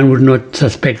 one would not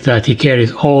suspect that he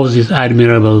carries all these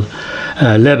admirable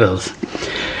levels.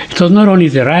 It was not only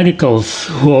the radicals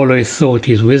who always thought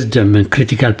his wisdom and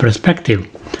critical perspective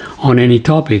on any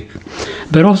topic,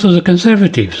 but also the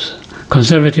conservatives,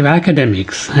 conservative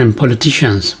academics and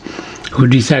politicians who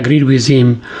disagreed with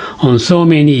him on so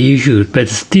many issues but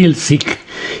still seek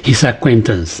his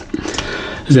acquaintance.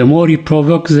 The more he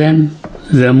provokes them,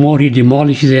 the more he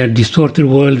demolishes their distorted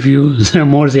worldview, the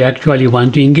more they actually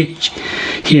want to engage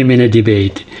him in a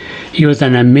debate. He was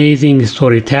an amazing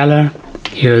storyteller,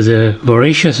 he was a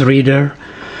voracious reader,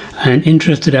 and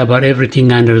interested about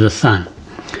everything under the sun.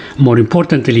 More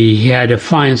importantly, he had a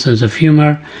fine sense of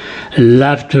humor,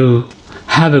 loved to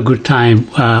have a good time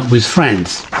with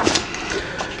friends.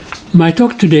 My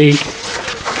talk today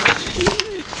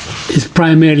is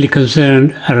primarily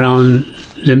concerned around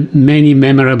the many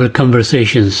memorable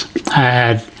conversations I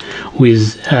had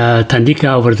with Thandika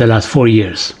over the last 4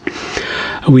 years.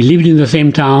 We lived in the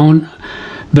same town,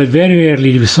 but very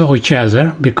rarely we saw each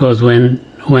other because when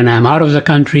I'm out of the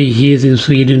country, he is in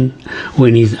Sweden.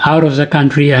 When he's out of the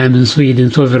country, I am in Sweden.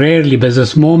 So rarely, but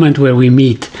this moment where we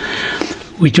meet,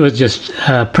 which was just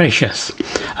precious.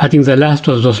 I think the last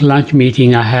of those lunch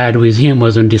meeting I had with him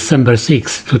was on December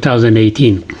 6,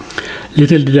 2018.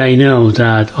 Little did I know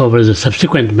that over the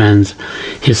subsequent months,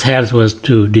 his health was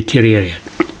to deteriorate.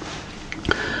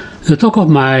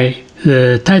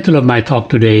 The title of my talk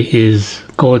today is,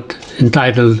 quote,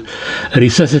 entitled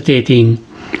Resuscitating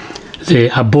the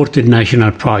Aborted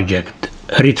National Project,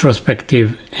 a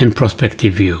Retrospective and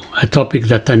Prospective View, a topic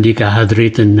that Thandika had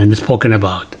written and spoken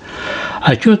about.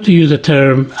 I chose to use the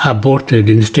term aborted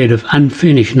instead of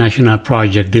unfinished national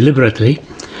project deliberately.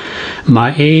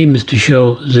 My aim is to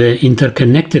show the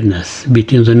interconnectedness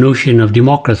between the notion of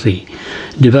democracy,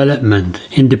 development,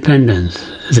 independence,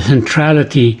 the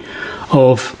centrality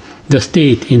of the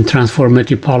state in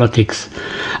transformative politics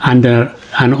under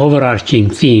an overarching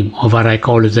theme of what I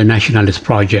call the nationalist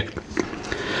project.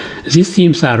 These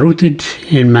themes are rooted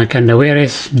in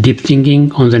Mkandawire's deep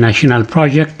thinking on the national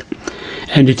project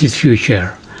and its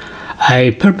future.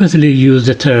 I purposely use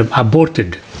the term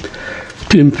aborted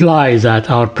to imply that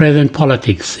our present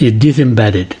politics is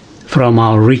disembedded from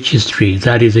our rich history,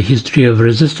 that is a history of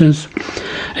resistance,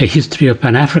 a history of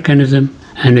Pan-Africanism,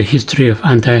 and a history of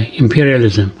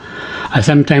anti-imperialism. I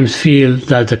sometimes feel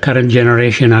that the current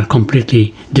generation are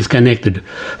completely disconnected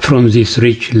from this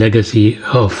rich legacy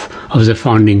of the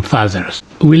founding fathers.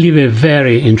 We live in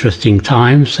very interesting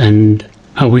times, and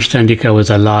I wish Thandika was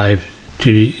alive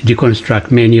to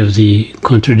deconstruct many of the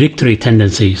contradictory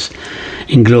tendencies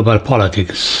in global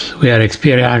politics. We are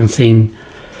experiencing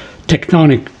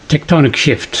tectonic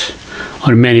shift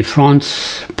on many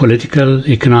fronts: political,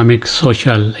 economic,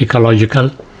 social,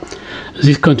 ecological.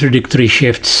 These contradictory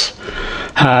shifts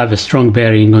have a strong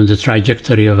bearing on the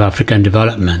trajectory of African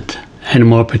development, and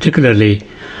more particularly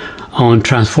on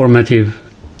transformative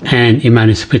and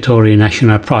emancipatory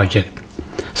national project.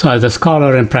 So as a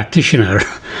scholar and practitioner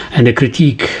and a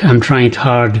critique, I'm trying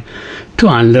hard to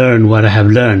unlearn what I have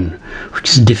learned, which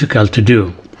is difficult to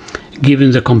do.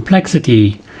 Given the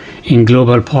complexity in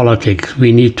global politics,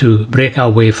 we need to break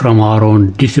away from our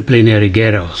own disciplinary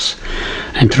ghettos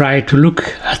and try to look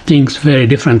at things very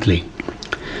differently.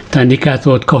 Thandika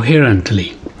thought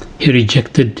coherently. He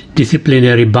rejected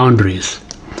disciplinary boundaries.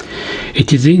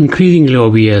 It is increasingly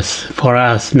obvious for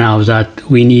us now that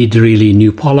we need really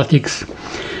new politics.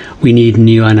 We need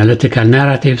new analytical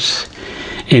narratives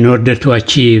in order to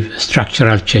achieve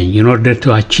structural change, in order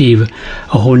to achieve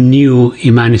a whole new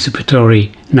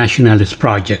emancipatory nationalist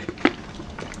project.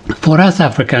 For us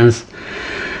Africans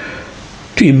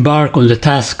to embark on the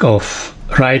task of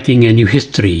writing a new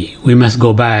history, we must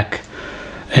go back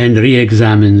and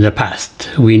re-examine the past.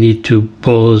 We need to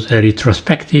pose a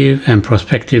retrospective and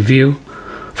prospective view.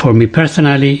 For me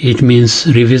personally, it means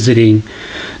revisiting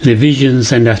the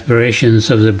visions and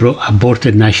aspirations of the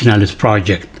aborted nationalist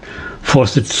project,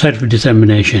 forced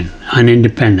self-determination and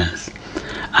independence,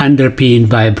 underpinned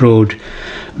by a broad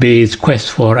based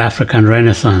quest for African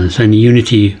renaissance and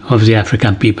unity of the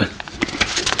African people.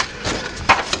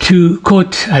 To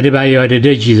quote Adebayo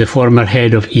Adedeji, the former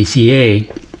head of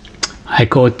ECA, I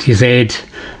quote, he said,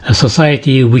 "A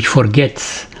society which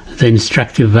forgets the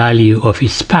instructive value of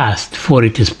its past for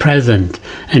its present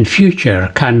and future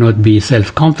cannot be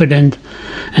self-confident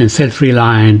and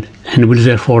self-reliant and will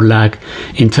therefore lack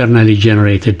internally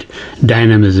generated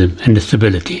dynamism and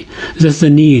stability." There's the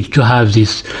need to have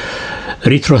these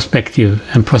retrospective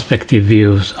and prospective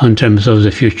views in terms of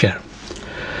the future.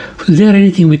 Is there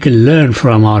anything we can learn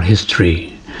from our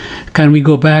history? Can we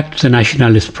go back to the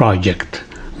nationalist project?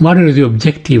 What are the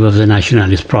objectives of the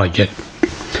nationalist project?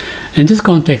 In this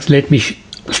context, let me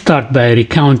start by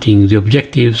recounting the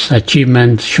objectives,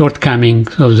 achievements,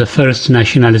 shortcomings of the first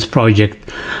nationalist project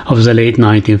of the late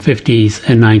 1950s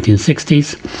and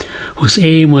 1960s, whose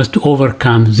aim was to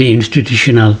overcome the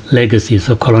institutional legacies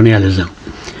of colonialism.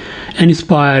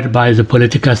 Inspired by the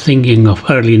political thinking of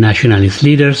early nationalist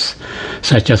leaders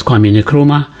such as Kwame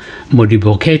Nkrumah,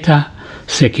 Modibo Keita,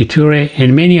 Sékou Touré,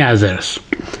 and many others,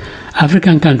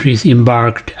 African countries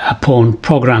embarked upon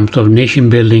programs of nation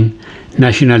building,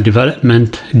 national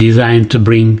development designed to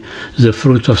bring the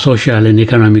fruits of social and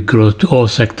economic growth to all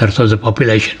sectors of the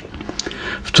population.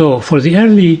 So for the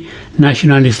early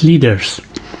nationalist leaders,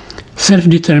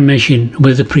 self-determination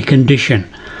was a precondition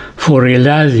for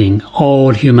realizing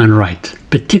all human rights,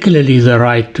 particularly the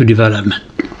right to development.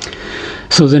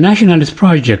 So the nationalist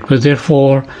project was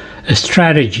therefore a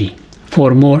strategy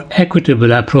for more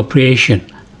equitable appropriation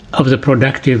of the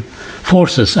productive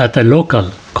forces at the local,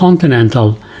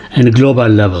 continental, and global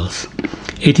levels.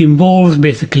 It involves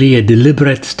basically a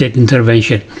deliberate state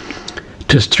intervention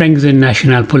to strengthen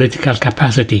national political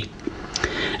capacity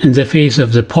in the face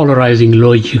of the polarizing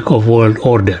logic of world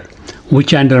order,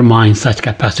 which undermines such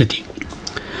capacity.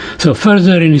 So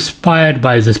further inspired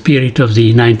by the spirit of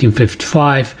the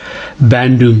 1955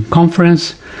 Bandung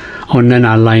Conference on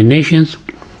Non-Aligned Nations,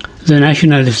 the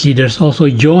nationalist leaders also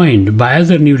joined by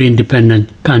other newly independent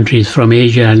countries from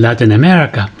Asia and Latin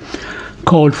America,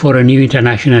 called for a new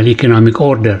international economic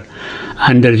order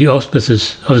under the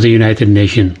auspices of the United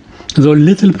Nations, though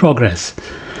little progress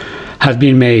has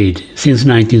been made since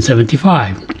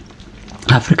 1975.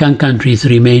 African countries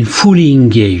remain fully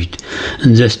engaged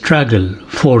in the struggle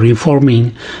for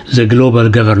reforming the global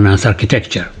governance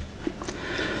architecture.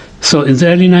 So in the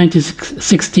early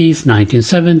 1960s,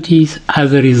 1970s,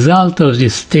 as a result of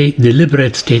these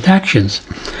deliberate state actions,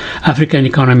 African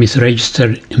economies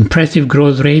registered impressive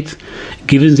growth rates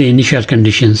given the initial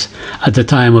conditions at the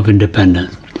time of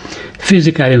independence.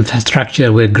 Physical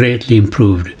infrastructure were greatly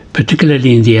improved,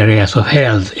 particularly in the areas of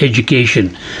health,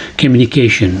 education,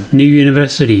 communication, new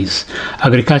universities,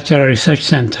 agricultural research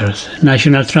centers,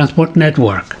 national transport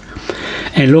network,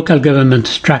 and local government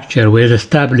structure were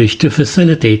established to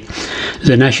facilitate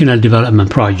the national development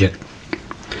project.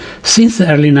 Since the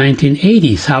early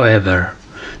 1980s, however,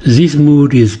 this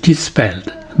mood is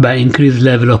dispelled by increased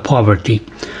level of poverty,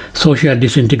 social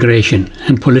disintegration,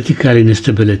 and political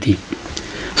instability.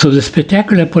 So the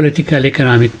spectacular political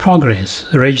economic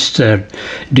progress registered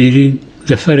during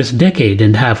the first decade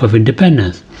and a half of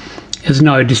independence is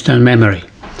now a distant memory.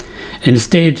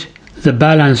 Instead, the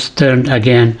balance turned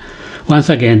once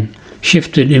again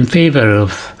shifted in favor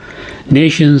of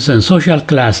nations and social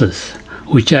classes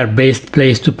which are best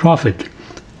placed to profit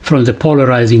from the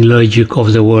polarizing logic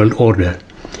of the world order.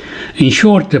 In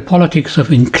short, the politics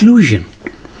of inclusion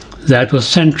that was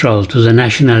central to the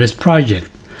nationalist project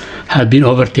had been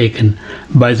overtaken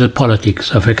by the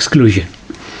politics of exclusion.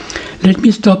 Let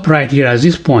me stop right here at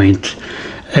this point,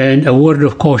 and a word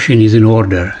of caution is in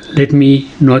order. Let me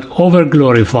not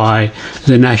over-glorify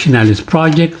the nationalist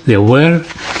project. There were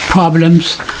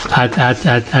problems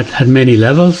at many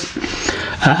levels.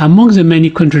 Among the many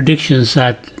contradictions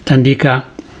that Thandika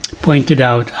pointed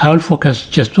out, I'll focus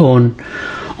just on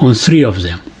three of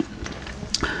them.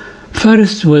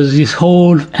 First was this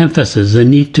whole emphasis, the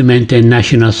need to maintain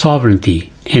national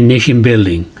sovereignty and nation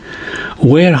building,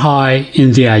 were high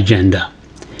in the agenda,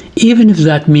 even if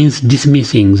that means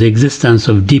dismissing the existence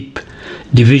of deep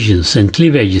divisions and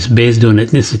cleavages based on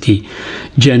ethnicity,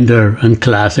 gender, and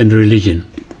class and religion.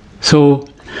 So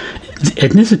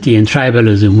ethnicity and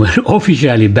tribalism were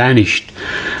officially banished,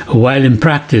 while in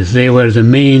practice they were the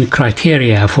main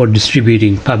criteria for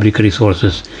distributing public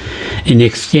resources in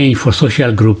exchange for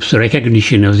social groups'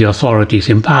 recognition of the authorities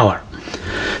in power.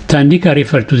 Thandika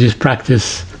referred to this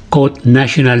practice, quote,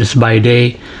 nationalists by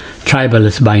day,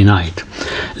 tribalist by night.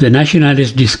 The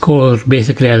nationalist discourse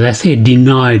basically, as I say,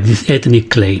 denied these ethnic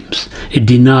claims. It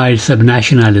denied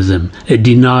subnationalism. It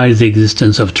denied the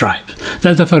existence of tribes.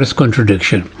 That's the first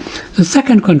contradiction. The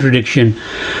second contradiction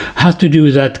has to do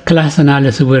with that class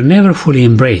analysis were never fully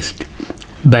embraced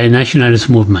by nationalist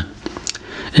movement.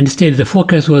 Instead, the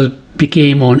focus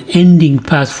became on ending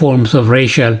past forms of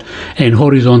racial and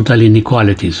horizontal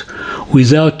inequalities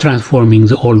without transforming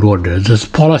the old order. Thus,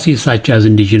 policies such as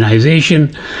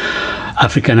indigenization,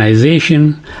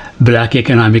 Africanization, black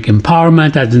economic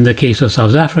empowerment, as in the case of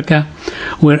South Africa,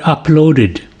 were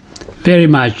uploaded, very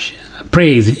much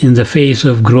praised in the face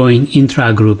of growing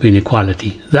intra-group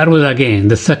inequality. That was, again,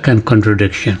 the second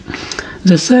contradiction.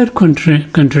 The third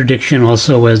contradiction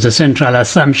also was the central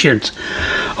assumptions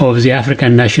of the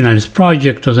African nationalist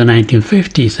project of the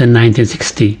 1950s and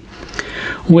 1960s,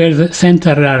 were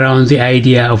centered around the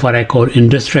idea of what I call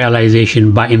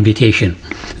industrialization by invitation,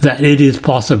 that it is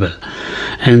possible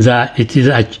and that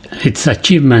its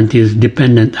achievement is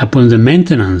dependent upon the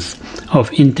maintenance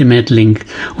of intimate link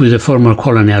with the former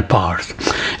colonial powers.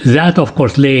 That, of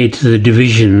course, led to the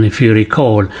division, if you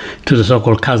recall, to the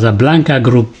so-called Casablanca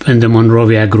group and the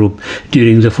Monrovia group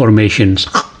during the formations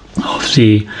of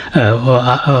the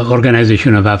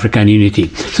Organization of African Unity.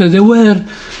 So there were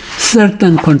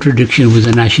certain contradictions with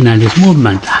the nationalist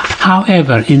movement.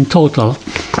 However, in total,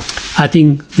 I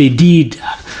think they did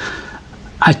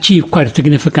achieve quite a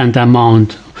significant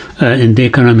amount in the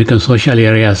economic and social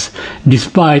areas,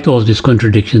 despite all these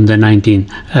contradictions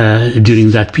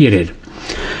during that period.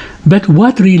 But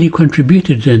what really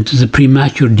contributed then to the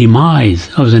premature demise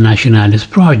of the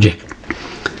nationalist project?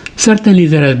 Certainly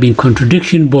there has been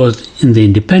contradiction both in the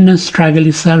independence struggle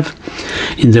itself,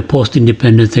 in the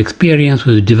post-independence experience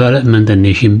with development and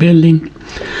nation building,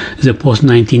 the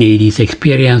post-1980s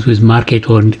experience with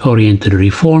market-oriented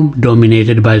reform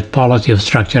dominated by the policy of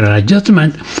structural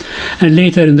adjustment, and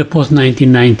later in the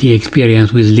post-1990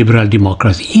 experience with liberal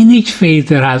democracy. In each phase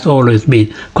there has always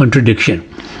been contradiction.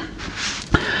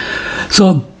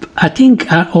 So I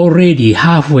think already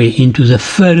halfway into the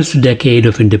first decade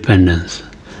of independence,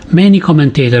 many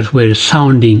commentators were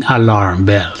sounding alarm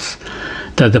bells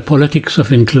that the politics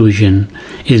of inclusion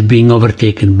is being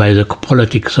overtaken by the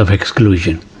politics of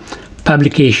exclusion.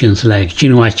 Publications like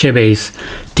Chinua Achebe's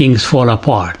Things Fall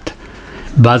Apart,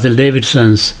 Basil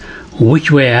Davidson's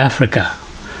Which Way Africa,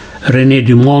 René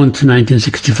Dumont's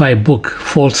 1965 book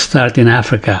False Start in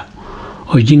Africa,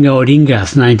 Ojinga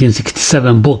Odinga's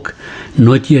 1967 book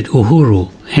Not Yet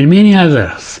Uhuru, and many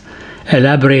others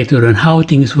elaborated on how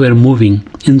things were moving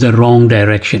in the wrong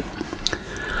direction.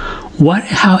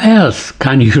 How else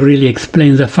can you really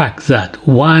explain the fact that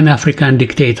one African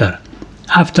dictator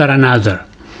after another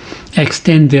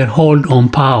extend their hold on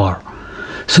power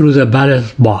through the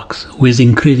ballot box with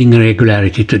increasing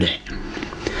regularity today?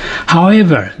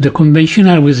 However, the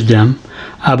conventional wisdom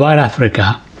about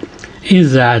Africa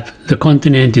is that the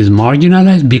continent is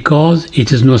marginalized because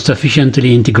it is not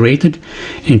sufficiently integrated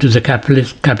into the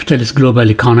capitalist global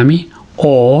economy,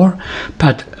 or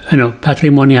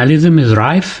patrimonialism is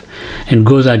rife and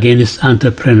goes against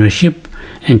entrepreneurship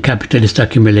and capitalist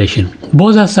accumulation.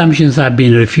 Both assumptions have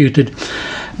been refuted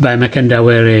by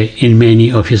Mkandawire in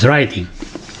many of his writing.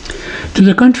 To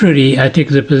the contrary, I take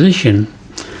the position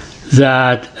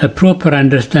that a proper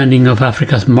understanding of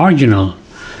Africa's marginal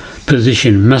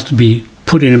position must be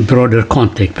put in a broader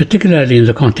context, particularly in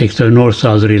the context of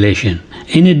North-South relation.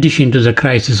 In addition to the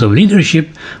crisis of leadership,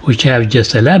 which I have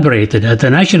just elaborated at the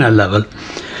national level,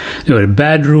 there were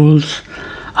bad rules,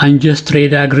 unjust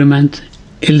trade agreements,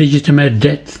 illegitimate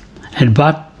debt, and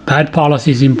bad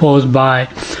policies imposed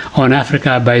on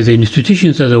Africa by the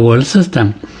institutions of the world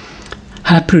system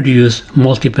have produced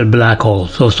multiple black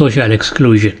holes of social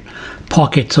exclusion,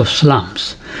 pockets of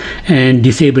slums, and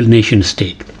disabled nation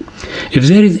state. If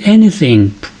there is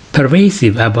anything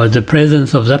pervasive about the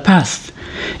presence of the past,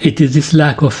 it is this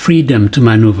lack of freedom to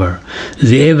maneuver,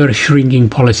 the ever-shrinking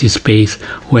policy space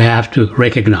we have to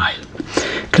recognize.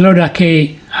 Claude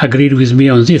Ake agreed with me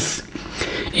on this.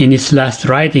 In his last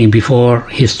writing before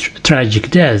his tragic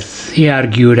death, he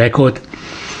argued, I quote,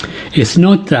 "It's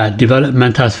not that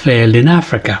development has failed in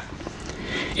Africa.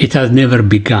 It has never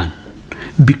begun.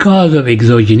 Because of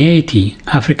exogeneity,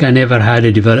 Africa never had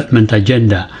a development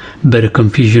agenda, but a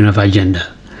confusion of agenda."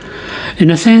 In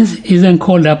a sense, he then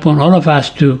called upon all of us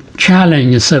to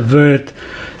challenge and subvert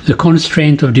the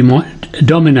constraint of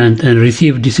dominant and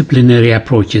received disciplinary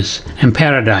approaches and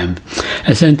paradigm,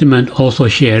 a sentiment also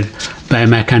shared by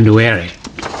Mkandawire.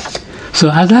 So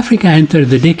as Africa entered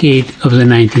the decade of the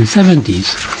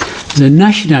 1970s, the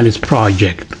nationalist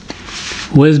project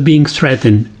was being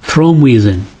threatened from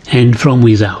within and from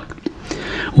without.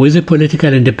 Whether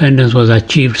political independence was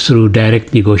achieved through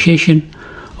direct negotiation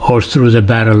or through the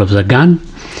barrel of the gun,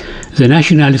 the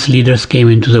nationalist leaders came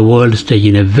into the world stage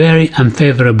in a very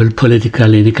unfavorable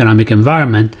political and economic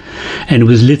environment and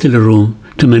with little room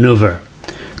to maneuver.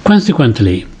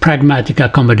 Consequently, pragmatic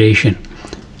accommodation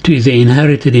to the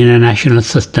inherited international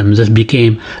system thus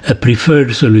became a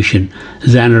preferred solution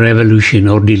than revolution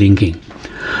or delinking.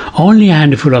 Only a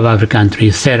handful of African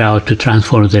countries set out to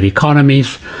transform their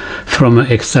economies from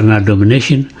external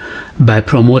domination by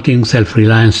promoting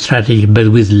self-reliance strategy, but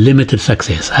with limited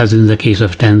success, as in the case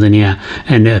of Tanzania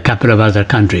and a couple of other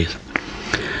countries.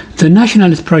 The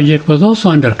nationalist project was also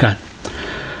undercut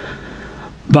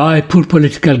by poor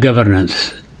political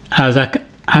governance, as an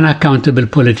unaccountable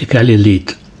political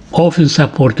elite, often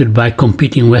supported by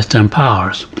competing Western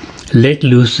powers, let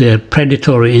loose their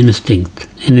predatory instinct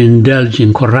and indulge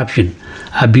in corruption,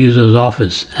 abuse of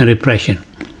office, and repression.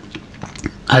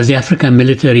 As the African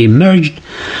military emerged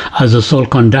as the sole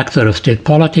conductor of state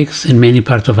politics in many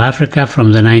parts of Africa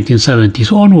from the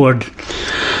 1970s onward,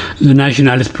 the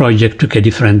nationalist project took a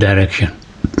different direction.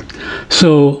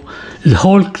 So the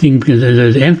whole thing,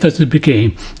 the emphasis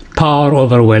became power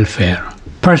over welfare,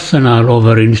 personal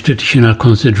over institutional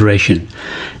consideration,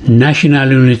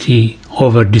 national unity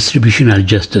over distributional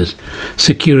justice,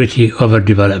 security over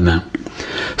development.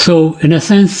 So, in a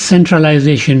sense,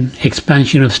 centralization,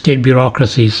 expansion of state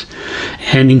bureaucracies,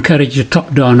 and encourage a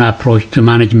top-down approach to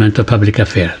management of public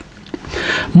affairs.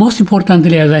 Most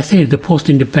importantly, as I said, the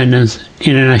post-independence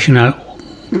international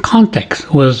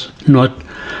context was not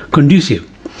conducive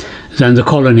than the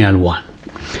colonial one.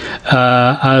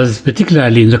 As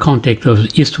particularly in the context of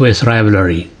East-West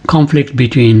rivalry, conflict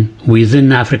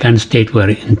within African states were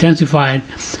intensified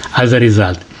as a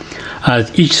result,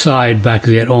 as each side backed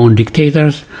their own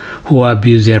dictators who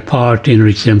abused their power to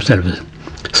enrich themselves.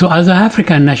 So as the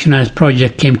African nationalist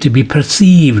project came to be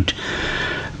perceived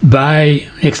by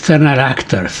external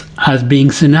actors as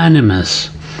being synonymous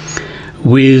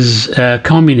with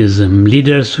communism,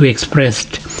 leaders who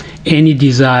expressed any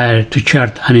desire to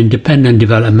chart an independent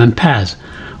development path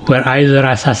were either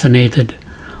assassinated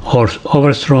or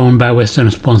overthrown by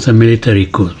Western-sponsored military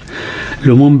coups.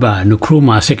 Lumumba,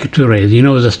 Nkrumah, Sékou Touré, you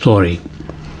know the story.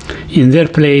 In their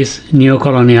place,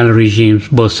 neo-colonial regimes,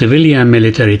 both civilian and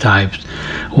military types,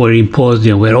 were imposed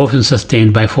and were often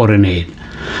sustained by foreign aid.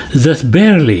 Thus,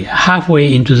 barely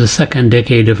halfway into the second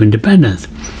decade of independence,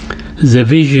 the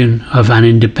vision of an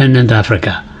independent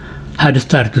Africa had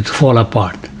started to fall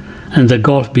apart, and the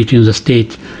gulf between the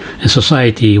state and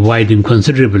society widened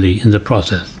considerably in the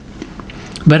process.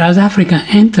 But as Africa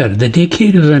entered the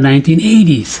decade of the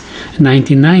 1980s,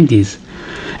 1990s,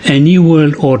 a new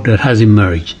world order has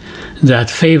emerged that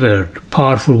favored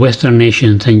powerful Western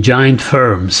nations and giant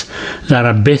firms that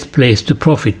are best placed to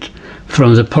profit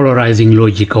from the polarizing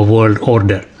logic of world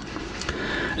order.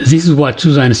 This is what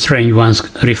Susan Strange once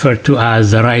referred to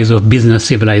as the rise of business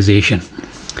civilization.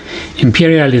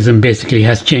 Imperialism basically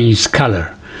has changed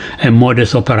color and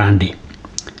modus operandi.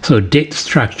 So debt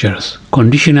structures,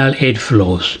 conditional aid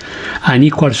flows,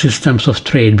 unequal systems of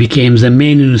trade became the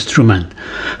main instrument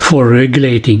for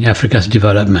regulating Africa's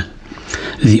development.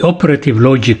 The operative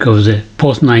logic of the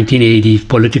post-1980s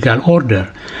political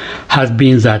order has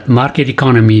been that market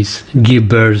economies give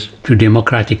birth to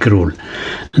democratic rule,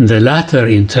 and the latter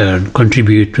in turn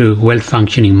contribute to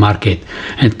well-functioning market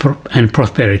and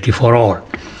prosperity for all.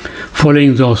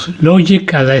 Following those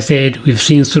logic, as I said, we've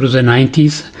seen through the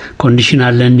 90s,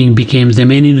 conditional lending became the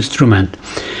main instrument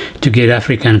to get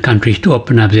African countries to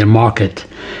open up their market,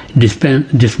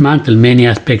 dismantle many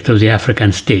aspects of the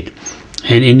African state,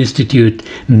 and institute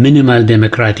minimal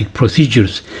democratic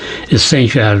procedures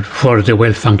essential for the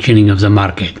well-functioning of the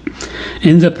market.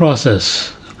 In the process,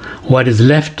 what is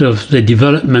left of the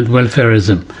development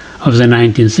welfarism of the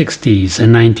 1960s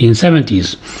and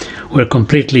 1970s were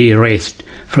completely erased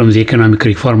from the economic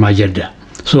reform agenda.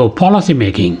 So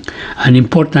policymaking, an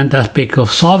important aspect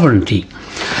of sovereignty,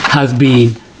 has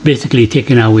been basically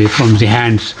taken away from the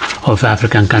hands of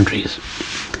African countries.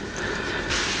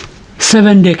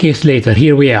 7 decades later,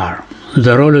 here we are.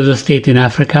 The role of the state in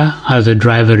Africa as a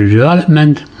driver of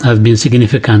development has been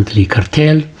significantly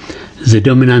curtailed. The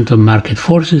dominant of market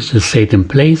forces is set in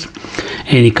place,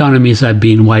 and economies have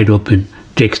been wide open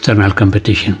to external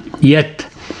competition. Yet,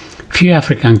 few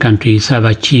African countries have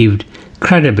achieved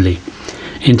credibly,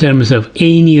 in terms of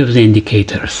any of the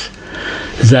indicators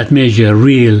that measure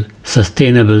real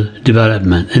sustainable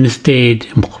development. And instead,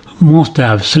 most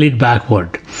have slid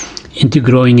backward into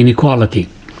growing inequality,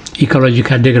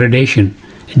 ecological degradation,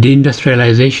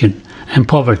 deindustrialization, and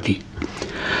poverty.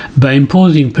 by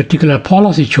imposing particular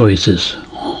policy choices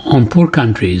on poor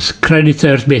countries,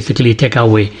 creditors basically take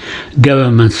away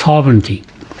government sovereignty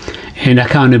and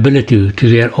accountability to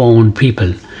their own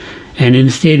people, and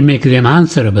instead make them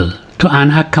answerable to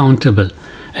unaccountable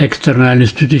external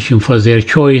institutions for their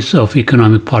choice of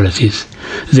economic policies,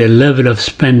 their level of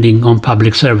spending on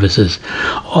public services,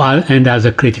 and as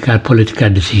a critical political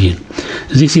decision.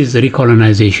 This is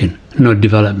recolonization, not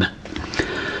development.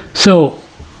 So,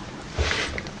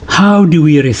 how do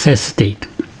we resuscitate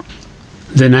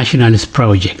the nationalist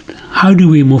project? How do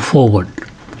we move forward?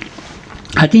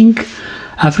 I think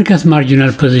Africa's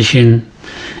marginal position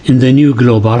in the new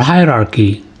global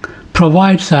hierarchy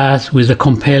provides us with a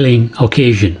compelling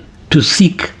occasion to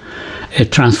seek a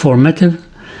transformative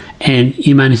and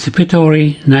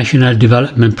emancipatory national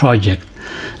development project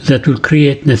that will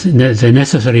create the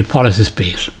necessary policy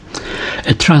space.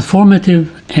 A transformative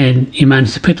and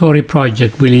emancipatory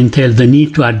project will entail the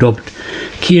need to adopt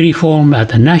key reform at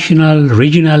the national,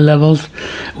 regional levels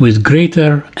with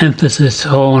greater emphasis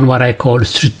on what I call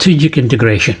strategic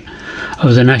integration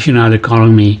of the national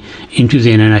economy into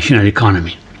the international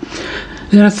economy.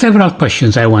 There are several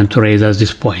questions I want to raise at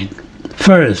this point.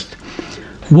 First,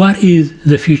 what is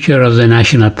the future of the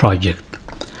national project?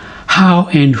 How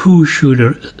and who should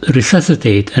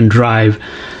resuscitate and drive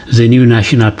the new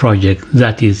national project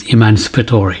that is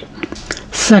emancipatory?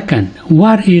 Second,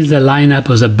 what is the lineup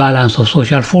of the balance of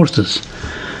social forces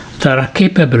that are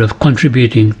capable of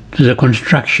contributing to the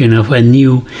construction of a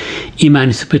new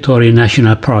emancipatory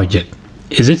national project?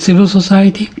 Is it civil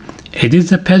society? Is it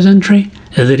the peasantry?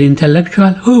 Is it intellectual?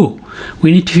 Who?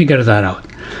 We need to figure that out.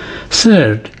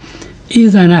 Third,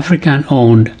 is an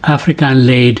African-owned,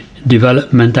 African-led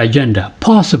development agenda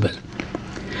possible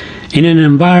in an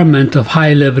environment of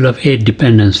high level of aid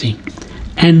dependency,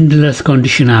 endless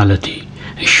conditionality,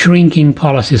 shrinking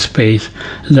policy space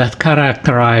that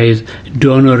characterize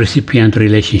donor-recipient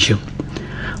relationship?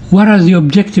 What are the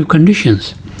objective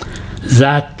conditions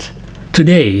that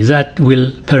today that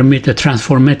will permit a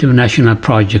transformative national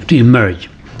project to emerge?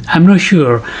 I'm not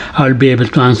sure I'll be able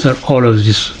to answer all of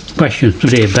these questions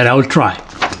today, but I'll try.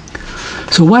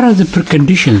 So what are the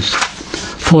preconditions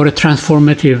for a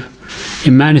transformative,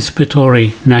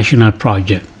 emancipatory national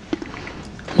project?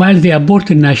 While the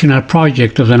aborted national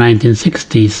project of the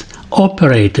 1960s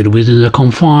operated within the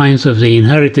confines of the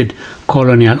inherited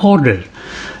colonial order,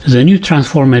 the new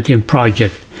transformative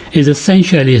project is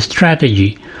essentially a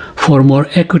strategy for more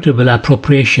equitable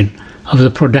appropriation of the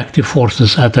productive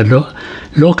forces at the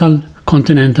local,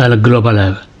 continental, and global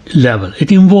level.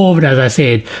 It involved, as I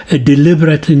said, a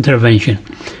deliberate intervention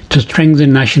to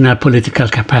strengthen national political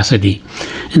capacity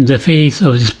in the face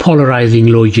of this polarizing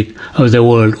logic of the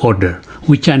world order,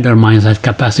 which undermines that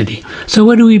capacity. So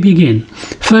where do we begin?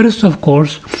 First, of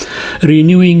course,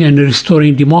 renewing and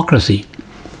restoring democracy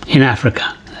in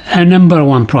Africa, a number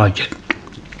one project.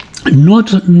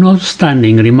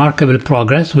 Notwithstanding remarkable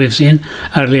progress we've seen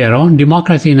earlier on,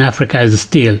 democracy in Africa is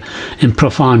still in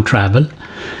profound trouble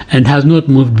and has not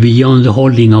moved beyond the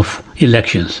holding of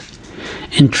elections.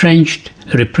 Entrenched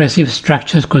repressive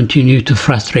structures continue to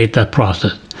frustrate that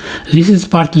process. This is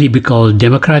partly because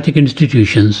democratic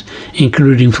institutions,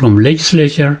 including from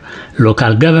legislature,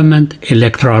 local government,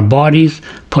 electoral bodies,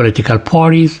 political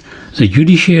parties, the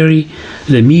judiciary,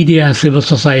 the media, and civil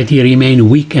society remain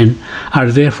weak and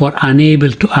are therefore unable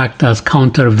to act as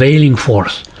countervailing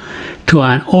force to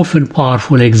an often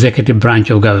powerful executive branch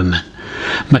of government.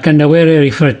 Mkandawire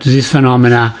referred to this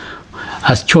phenomena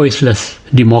as choiceless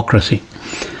democracy.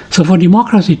 So for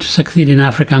democracy to succeed in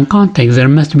African context, there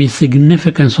must be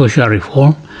significant social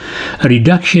reform, a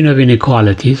reduction of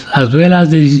inequalities, as well as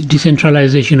the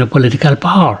decentralization of political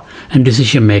power and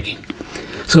decision-making.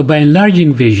 So by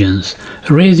enlarging visions,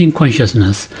 raising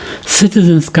consciousness,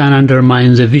 citizens can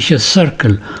undermine the vicious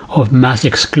circle of mass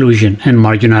exclusion and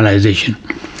marginalization.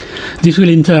 This will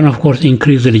in turn, of course,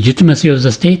 increase the legitimacy of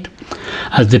the state,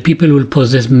 as the people will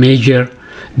possess major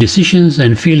decisions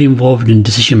and feel involved in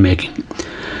decision-making.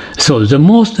 So the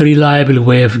most reliable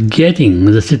way of getting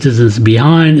the citizens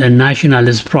behind a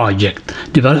nationalist project,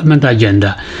 development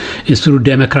agenda, is through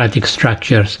democratic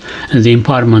structures and the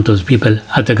empowerment of people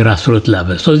at the grassroots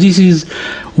level. So this is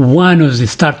one of the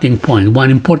starting points, one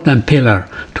important pillar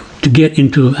to get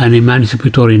into an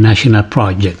emancipatory national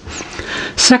project.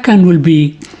 Second will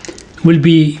be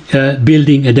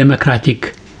building a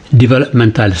democratic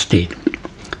developmental state.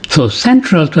 So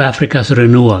central to Africa's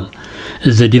renewal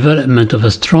is the development of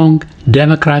a strong,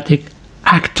 democratic,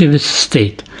 activist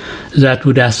state that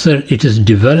would assert its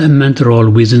development role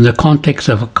within the context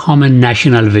of a common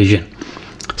national vision.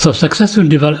 So successful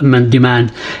development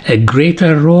demands a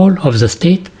greater role of the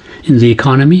state in the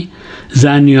economy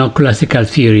than neoclassical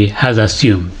theory has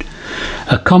assumed.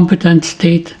 A competent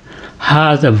state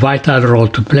has a vital role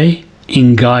to play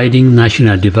in guiding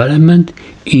national development,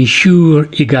 ensure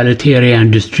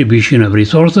egalitarian distribution of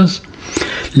resources,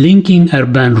 linking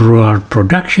urban-rural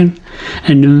production,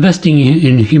 and investing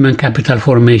in human capital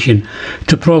formation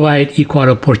to provide equal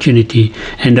opportunity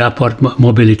and upward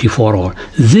mobility for all.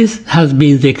 This has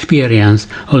been the experience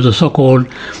of the so-called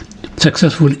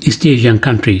successful East Asian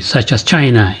countries such as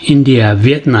China, India,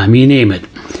 Vietnam, you name it.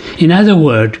 In other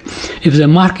words, if the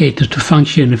market is to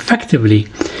function effectively,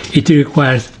 it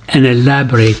requires an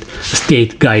elaborate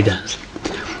state guidance.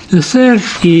 The third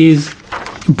is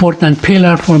important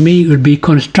pillar for me would be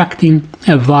constructing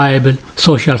a viable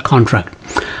social contract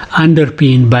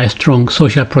underpinned by a strong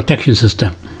social protection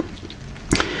system.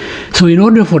 So in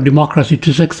order for democracy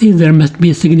to succeed, there must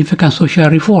be a significant social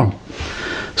reform.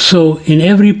 So in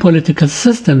every political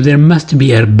system, there must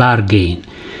be a bargain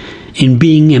in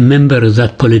being a member of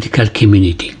that political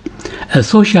community. A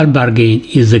social bargain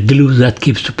is the glue that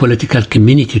keeps the political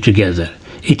community together.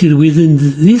 It is within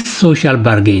this social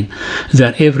bargain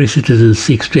that every citizen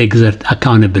seeks to exert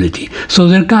accountability. So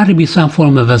there got to be some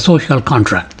form of a social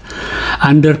contract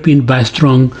underpinned by a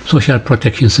strong social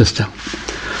protection system.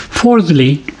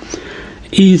 Fourthly,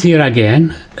 is here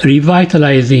again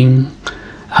revitalizing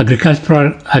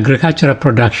agricultural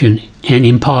production and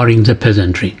empowering the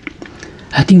peasantry.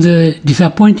 I think the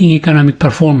disappointing economic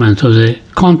performance of the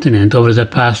continent over the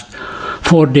past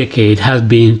 4 decades has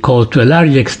been caused to a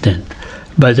large extent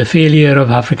by the failure of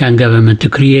African government to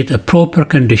create a proper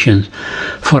conditions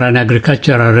for an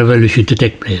agricultural revolution to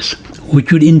take place,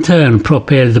 which would in turn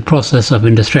propel the process of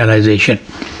industrialization.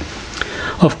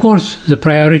 Of course, the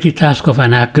priority task of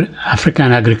an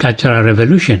African agricultural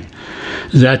revolution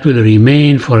that will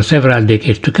remain for several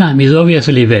decades to come is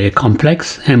obviously very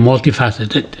complex and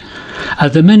multifaceted.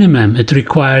 At the minimum, it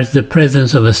requires the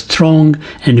presence of a strong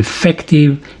and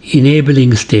effective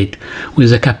enabling state with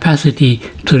the capacity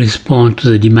to respond to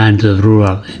the demands of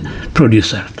rural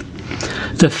producers.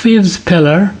 The fifth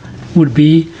pillar would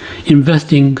be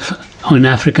investing in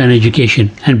African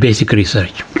education and basic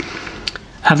research.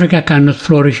 Africa cannot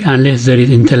flourish unless there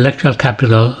is intellectual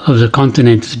capital of the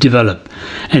continent to develop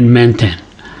and maintain.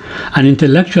 And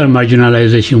intellectual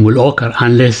marginalization will occur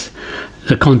unless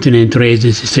the continent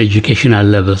raises its educational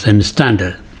levels and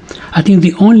standards. I think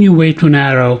the only way to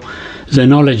narrow the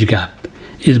knowledge gap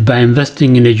is by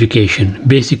investing in education,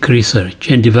 basic research,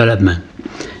 and development.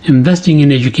 Investing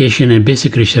in education and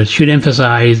basic research should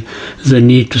emphasize the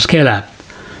need to scale up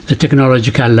the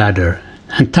technological ladder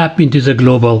and tap into the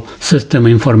global system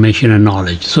of information and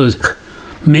knowledge. So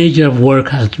major work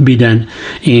has to be done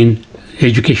in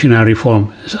educational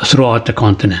reform throughout the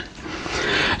continent.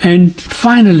 And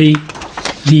finally,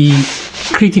 the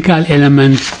critical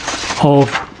element of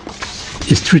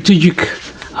a strategic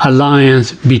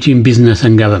alliance between business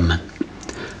and government.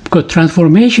 Because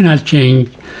transformational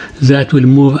change that will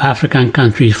move African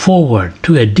countries forward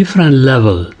to a different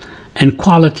level and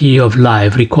quality of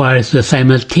life requires the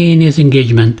simultaneous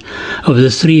engagement of the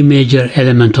 3 major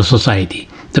elements of society: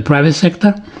 the private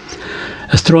sector,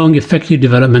 a strong, effective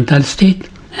developmental state,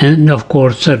 and of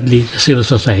course, thirdly, the civil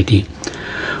society.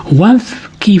 One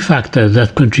key factor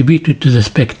that contributed to the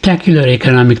spectacular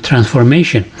economic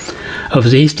transformation of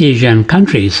the East Asian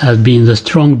countries has been the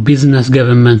strong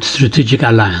business-government strategic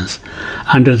alliance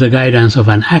under the guidance of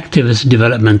an activist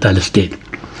developmental state.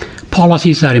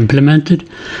 Policies are implemented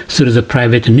through the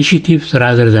private initiatives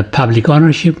rather than public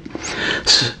ownership,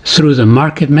 through the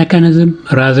market mechanism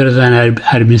rather than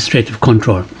administrative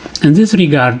control. In this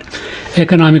regard,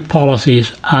 economic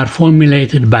policies are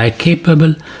formulated by a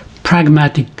capable,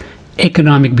 pragmatic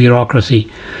economic bureaucracy,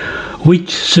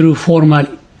 which through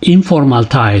informal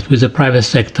ties with the private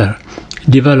sector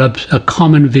develops a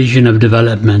common vision of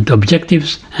development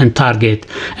objectives and target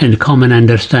and common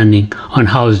understanding on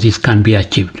how this can be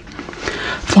achieved.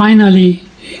 Finally,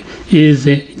 is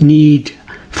the need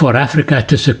for Africa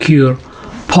to secure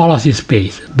policy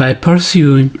space by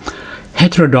pursuing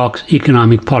heterodox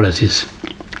economic policies.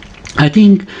 I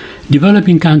think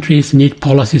developing countries need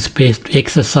policy space to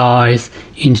exercise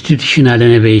institutional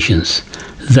innovations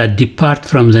that depart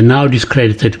from the now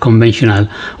discredited conventional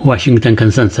Washington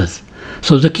consensus.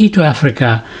 So the key to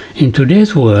Africa in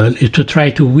today's world is to try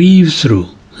to weave through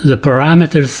the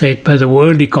parameters set by the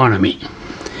world economy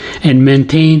and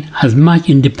maintain as much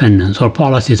independence or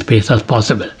policy space as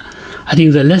possible. I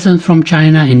think the lessons from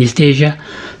China and East Asia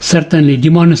certainly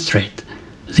demonstrate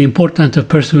the importance of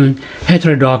pursuing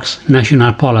heterodox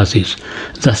national policies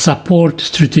that support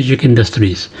strategic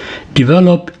industries,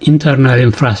 develop internal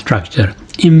infrastructure,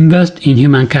 invest in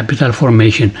human capital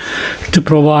formation to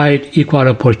provide equal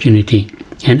opportunity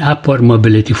and upward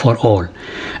mobility for all,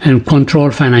 and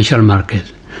control financial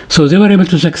markets. So they were able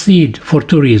to succeed for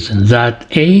two reasons: that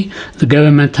A, the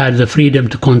government had the freedom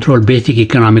to control basic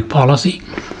economic policy;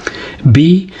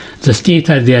 B, the state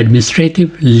had the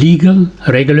administrative, legal,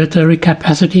 regulatory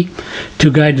capacity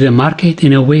to guide the market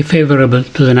in a way favorable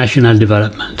to the national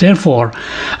development. Therefore,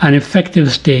 an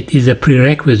effective state is a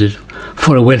prerequisite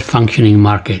for a well-functioning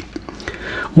market.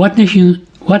 What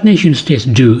nation states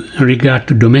do in regard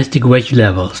to domestic wage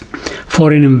levels,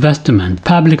 foreign investment,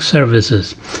 public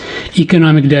services,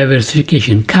 economic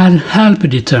diversification can help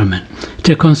determine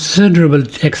to a considerable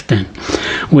extent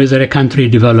whether a country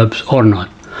develops or not.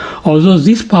 Although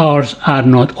these powers are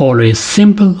not always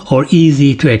simple or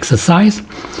easy to exercise,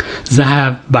 they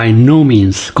have by no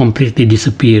means completely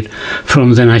disappeared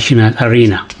from the national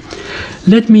arena.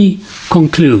 Let me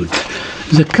conclude.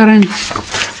 The current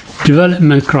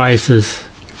development crisis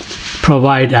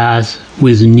provides us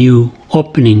with new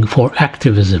opening for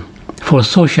activism, for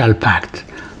social pact,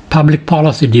 public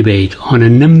policy debate on a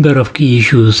number of key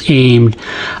issues aimed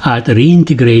at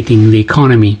reintegrating the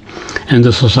economy and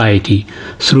the society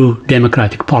through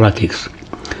democratic politics.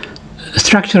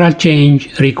 Structural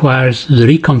change requires the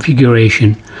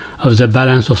reconfiguration of the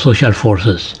balance of social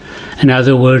forces. In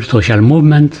other words, social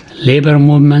movement, labor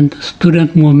movement,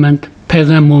 student movement,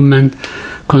 peasant movement,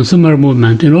 consumer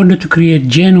movement, in order to create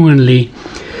genuinely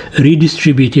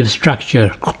redistributive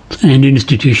structure and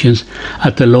institutions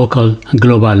at the local and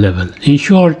global level. In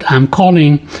short, I'm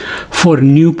calling for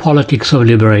new politics of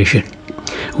liberation.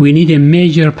 We need a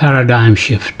major paradigm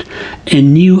shift, a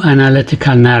new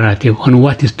analytical narrative on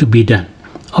what is to be done.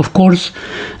 Of course,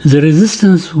 the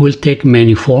resistance will take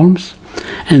many forms,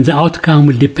 and the outcome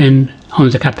will depend on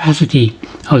the capacity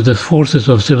of the forces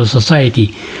of civil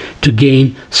society to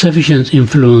gain sufficient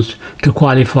influence to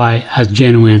qualify as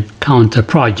genuine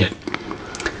counter-project.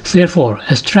 Therefore,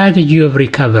 a strategy of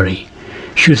recovery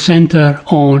should center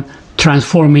on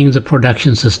transforming the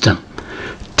production system,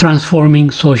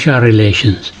 transforming social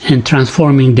relations, and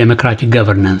transforming democratic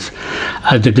governance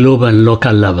at the global and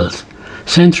local levels.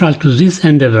 Central to this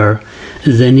endeavor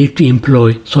is the need to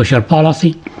employ social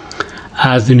policy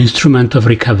as an instrument of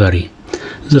recovery.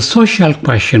 The social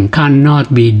question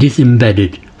cannot be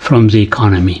disembedded from the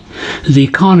economy. The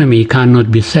economy cannot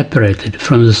be separated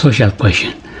from the social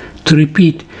question. To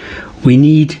repeat, we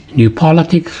need new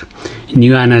politics,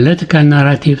 new analytical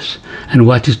narratives, and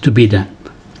what is to be done.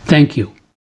 Thank you.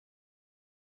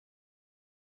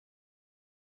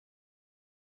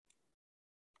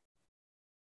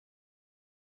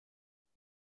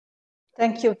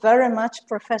 Thank you very much,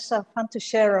 Professor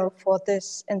Fantuchero, for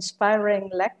this inspiring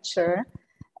lecture.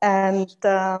 And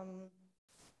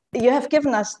you have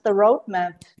given us the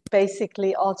roadmap,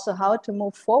 basically also how to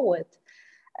move forward.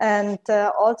 And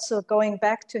also going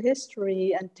back to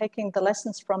history and taking the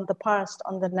lessons from the past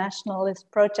on the nationalist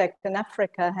project in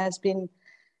Africa has been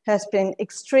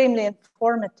extremely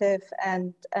informative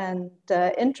and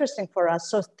interesting for us.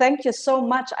 So thank you so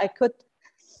much. I could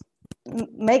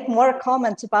make more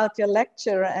comments about your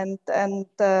lecture and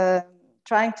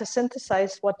trying to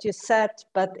synthesize what you said,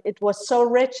 but it was so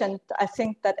rich, and I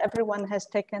think that everyone has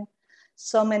taken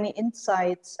so many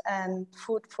insights and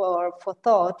food for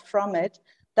thought from it,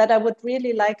 that I would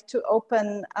really like to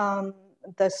open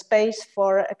the space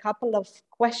for a couple of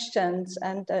questions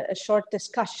and a short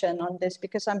discussion on this,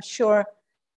 because I'm sure,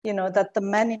 you know, that the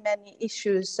many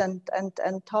issues and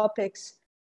topics,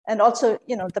 and also,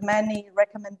 you know, the many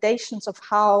recommendations of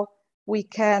how we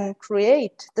can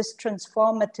create this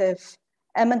transformative,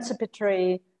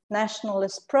 emancipatory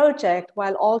nationalist project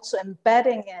while also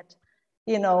embedding it,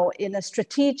 you know, in a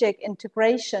strategic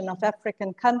integration of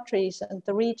African countries and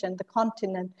the region, the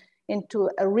continent, into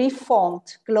a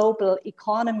reformed global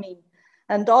economy.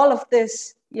 And all of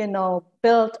this, you know,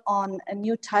 built on a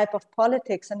new type of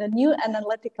politics and a new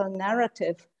analytical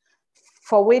narrative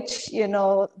for which, you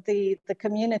know, the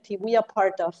community we are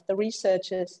part of, the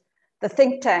researchers, the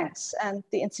think tanks and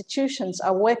the institutions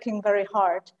are working very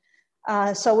hard.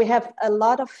 So we have a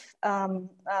lot of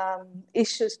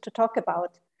issues to talk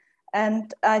about.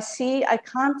 And I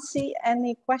can't see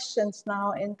any questions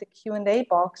now in the Q&A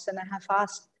box, and I have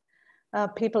asked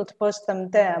people to post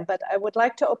them there, but I would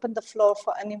like to open the floor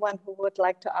for anyone who would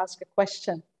like to ask a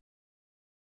question.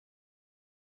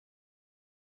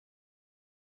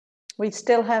 We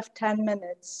still have 10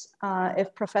 minutes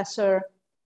if Professor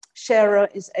Scherer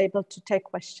is able to take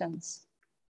questions.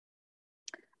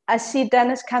 I see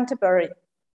Dennis Canterbury.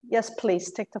 Yes,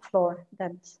 please take the floor,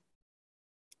 Dennis.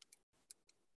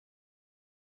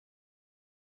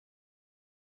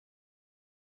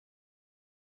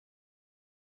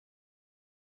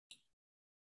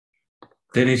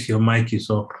 Dennis, your mic is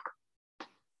off.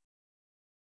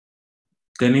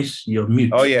 Dennis, you're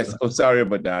mute. Oh, yes. Oh, sorry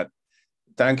about that.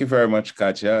 Thank you very much,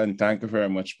 Katja, and thank you very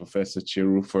much, Professor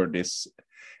Chiru, for this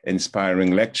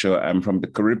inspiring lecture. I'm from the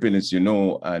Caribbean, as you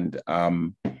know, and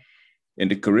in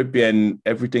the Caribbean,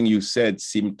 everything you said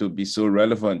seemed to be so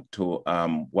relevant to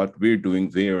what we're doing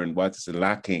there and what's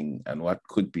lacking and what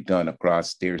could be done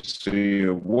across there. So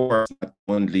your work is not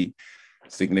only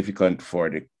significant for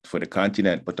the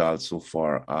continent, but also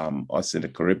for us in the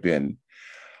Caribbean.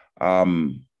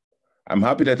 I'm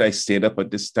happy that I stayed up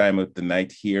at this time of the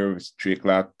night here. It's 3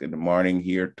 o'clock in the morning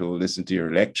here to listen to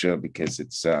your lecture because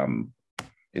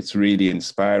it's really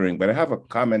inspiring. But I have a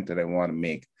comment that I want to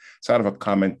make, sort of a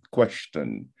comment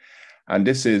question. And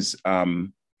this is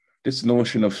this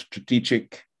notion of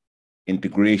strategic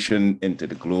integration into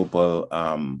the global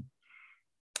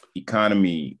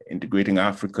economy, integrating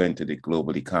Africa into the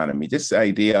global economy. This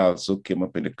idea also came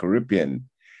up in the Caribbean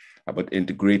about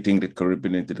integrating the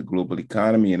Caribbean into the global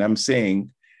economy. And I'm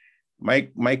saying,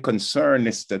 my concern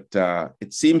is that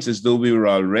it seems as though we were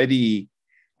already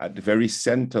at the very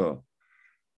center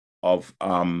of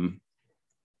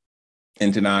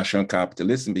international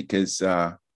capitalism, because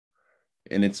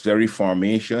in its very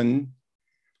formation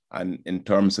and in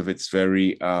terms of its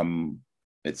very,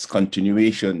 its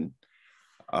continuation,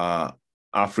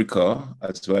 Africa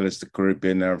as well as the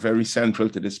Caribbean are very central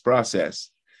to this process.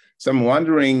 So I'm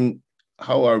wondering,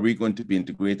 how are we going to be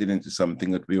integrated into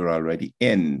something that we were already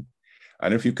in?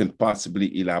 And if you can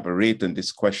possibly elaborate on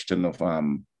this question of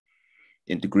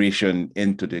integration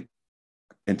into the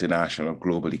international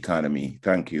global economy.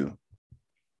 Thank you.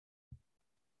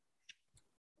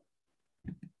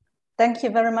 Thank you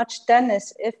very much,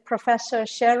 Dennis. If Professor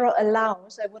Shero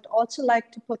allows, I would also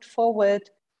like to put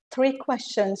forward 3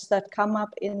 questions that come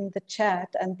up in the chat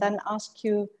and then ask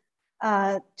you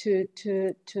to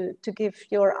give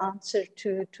your answer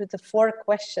to the 4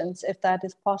 questions, if that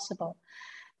is possible.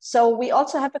 So we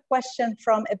also have a question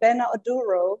from Ebena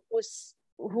Oduro,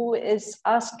 who is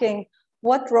asking,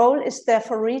 what role is there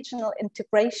for regional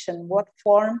integration? What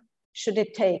form should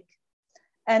it take?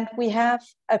 And we have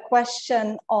a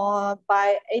question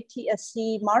by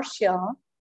ATSC Martial,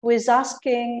 who is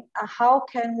asking, how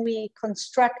can we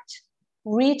construct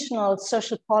regional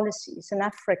social policies in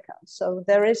Africa? So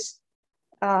there is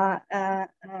a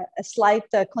slight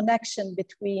connection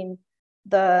between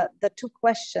the 2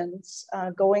 questions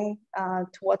going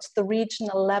towards the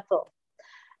regional level.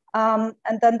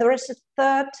 And then there is a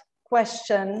 3rd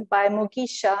question by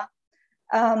Mugisha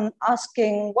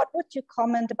asking, what would you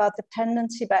comment about the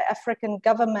tendency by African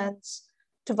governments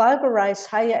to vulgarize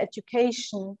higher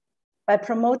education by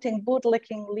promoting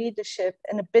bootlicking leadership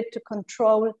in a bid to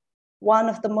control one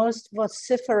of the most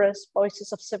vociferous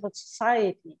voices of civil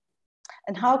society?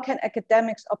 And how can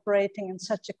academics operating in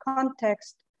such a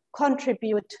context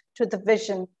contribute to the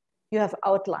vision you have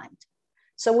outlined?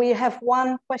 So we have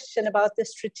one question about the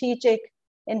strategic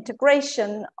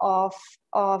integration of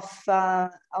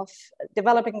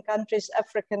developing countries,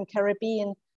 African,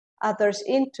 Caribbean, others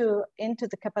into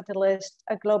the capitalist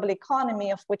global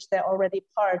economy of which they're already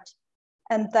part.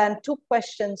 And then 2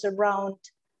 questions around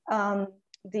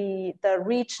the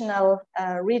regional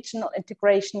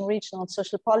integration, regional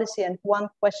social policy, and 1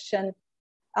 question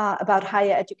about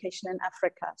higher education in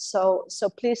Africa. So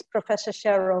please, Professor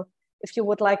Shero, if you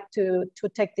would like to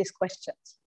take these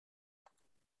questions.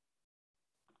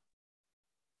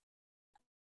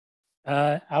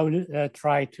 I will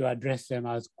try to address them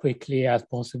as quickly as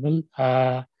possible.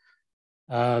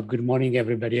 Good morning,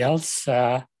 everybody else.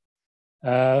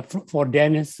 For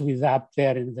Dennis, who is up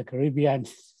there in the Caribbean,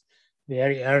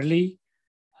 very early,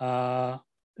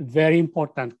 very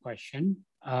important question.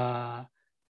 I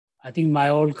think my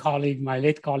old colleague, my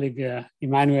late colleague,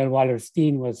 Emmanuel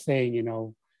Wallerstein was saying, you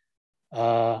know,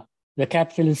 the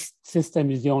capitalist system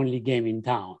is the only game in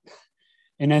town.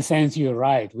 In a sense, you're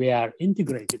right, we are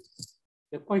integrated.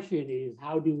 The question is,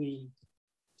 how do we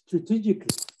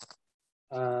strategically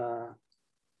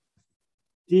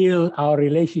deal our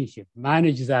relationship,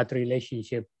 manage that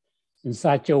relationship in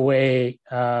such a way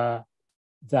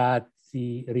that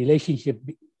the relationship,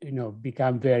 you know,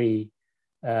 become very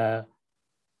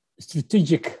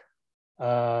strategic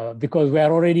because we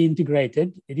are already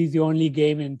integrated. It is the only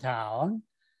game in town.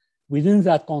 Within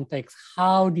that context,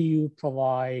 how do you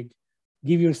provide,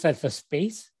 give yourself a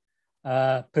space,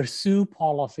 pursue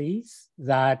policies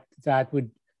that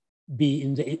would be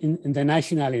in the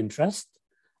national interest?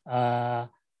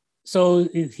 So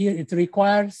here it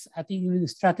requires, I think,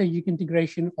 strategic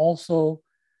integration also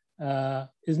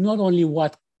is not only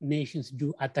what nations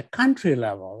do at the country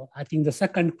level, I think the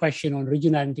second question on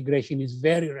regional integration is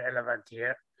very relevant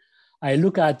here. I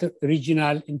look at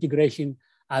regional integration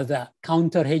as a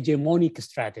counter-hegemonic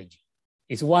strategy.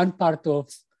 It's one part of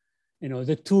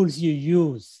the tools you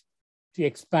use to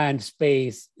expand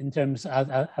space in terms as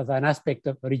an aspect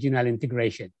of regional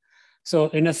integration. So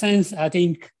in a sense, I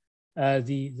think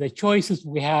the choices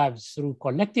we have through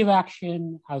collective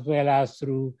action, as well as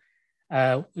through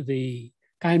the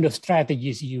kind of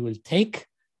strategies you will take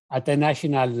at the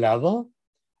national level,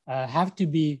 have to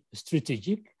be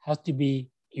strategic, have to be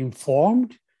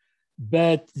informed,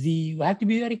 but you have to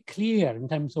be very clear in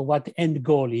terms of what the end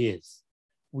goal is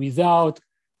without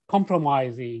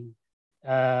compromising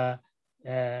the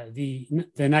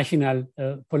national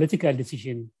political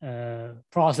decision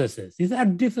processes. These are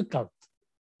difficult.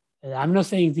 I'm not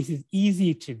saying this is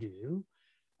easy to do.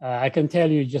 I can tell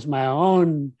you just my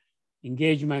own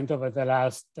engagement over the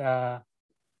last,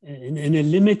 in a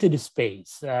limited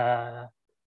space, in the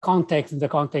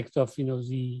context of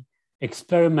the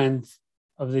experiment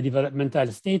of the developmental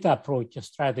state approach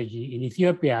strategy in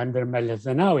Ethiopia under Meles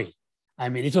Zenawi. I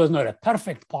mean, it was not a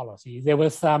perfect policy. There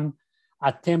was some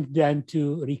attempt then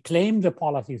to reclaim the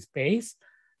policy space,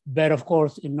 but of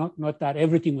course, not that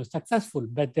everything was successful,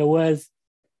 but there was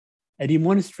a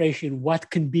demonstration what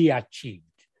can be achieved.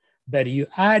 But you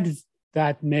add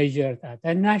that measure at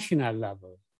a national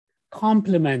level,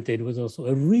 complemented with also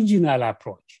a regional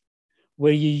approach,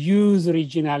 where you use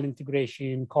regional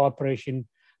integration, cooperation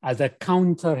as a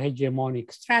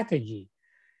counter-hegemonic strategy.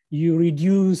 You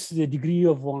reduce the degree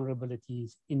of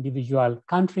vulnerabilities individual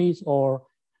countries or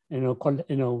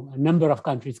a number of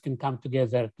countries can come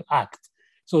together to act.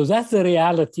 So that's the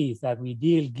realities that we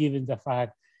deal, given the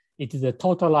fact it is a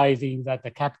totalizing that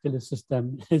the capitalist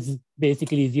system is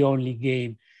basically the only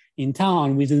game in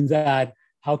town. Within that,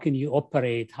 how can you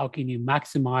operate? How can you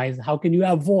maximize? How can you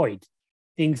avoid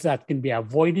things that can be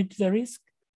avoided, the risk,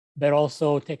 but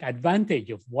also take advantage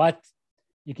of what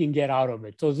you can get out of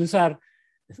it? So these are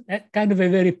kind of a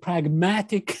very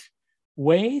pragmatic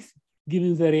ways,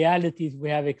 given the realities we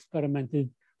have experimented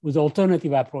with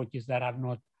alternative approaches that are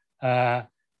not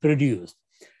produced.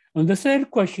 On the third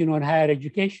question on higher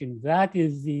education, that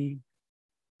is the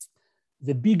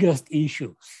biggest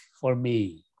issue for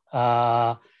me,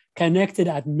 connected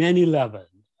at many levels.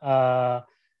 To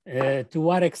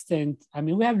what extent, I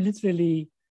mean, we have literally,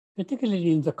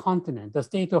 particularly in the continent, the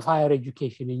state of higher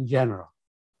education in general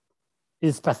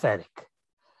is pathetic.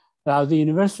 Now, the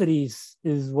universities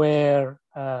is where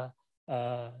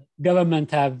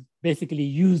government have basically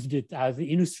used it as the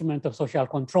instrument of social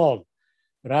control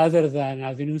rather than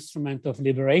as an instrument of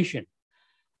liberation.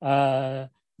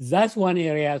 That's one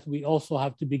area we also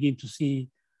have to begin to see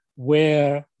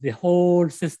where the whole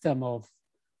system of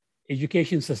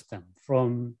education system,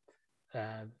 from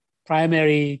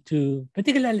primary to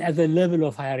particularly at the level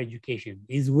of higher education,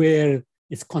 is where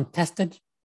it's contested,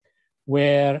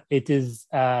 where it is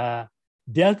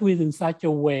dealt with in such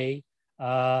a way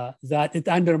that it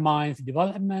undermines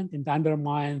development, it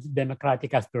undermines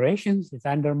democratic aspirations, it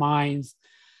undermines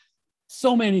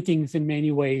so many things in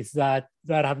many ways that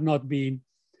have not been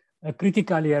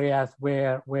critical areas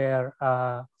where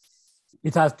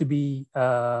it has to be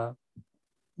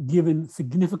given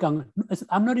significant.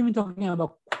 I'm not even talking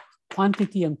about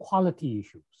quantity and quality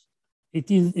issues.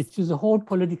 It's just the whole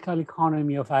political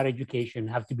economy of higher education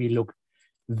have to be looked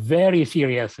very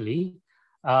seriously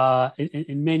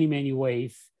in many, many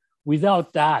ways.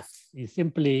 Without that,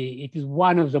 it is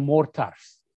one of the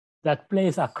mortars that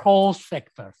plays across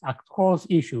sectors, across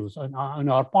issues on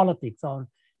our politics,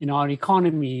 in our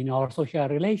economy, in our social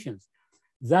relations.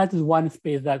 That is one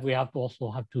space that we have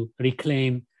to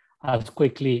reclaim as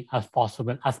quickly as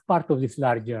possible as part of this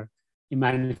larger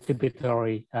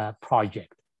emancipatory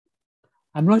project.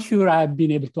 I'm not sure I've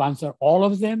been able to answer all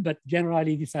of them, but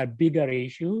generally these are bigger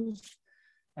issues.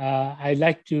 I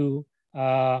like to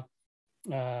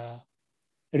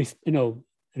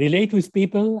relate with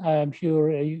people. I'm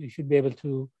sure you should be able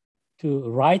to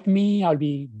write me. I'll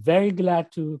be very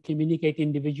glad to communicate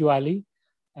individually,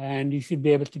 and you should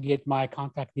be able to get my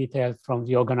contact details from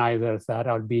the organizers. That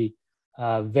I'll be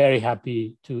very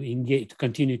happy to engage, to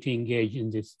continue to engage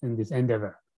in this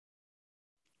endeavor.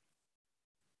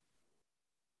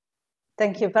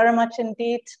 Thank you very much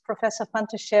indeed, Professor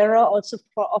Pantashera, also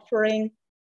for offering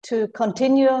to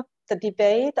continue the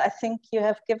debate. I think you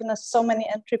have given us so many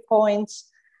entry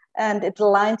points, and it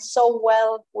aligns so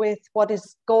well with what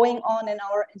is going on in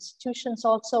our institutions,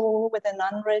 also within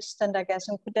UNRISD, and I guess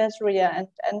in Mkandawire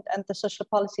and the social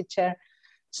policy chair.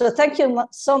 So thank you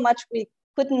so much. We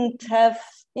couldn't have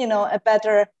a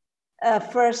better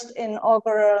first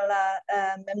inaugural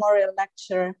memorial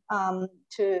lecture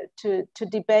to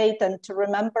debate and to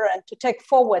remember and to take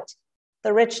forward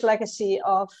the rich legacy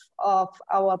of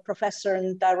our professor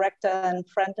and director and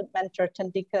friend and mentor,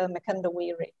 Thandika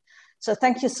Mkandawire. So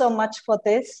thank you so much for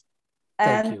this.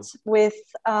 And with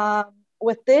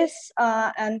this,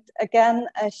 and again,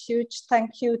 a huge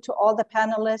thank you to all the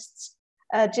panelists,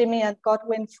 Jimmy and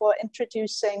Godwin, for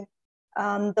introducing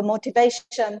the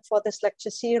motivation for this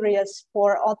lecture series,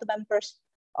 for all the members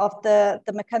of the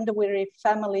Mkandawire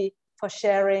family for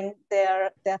sharing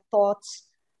their thoughts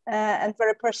and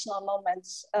very personal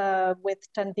moments with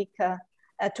Thandika,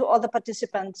 to all the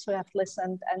participants who have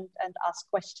listened and asked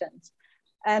questions.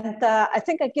 And I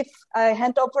think I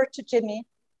hand over to Jimmy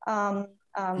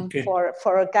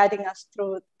for guiding us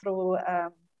through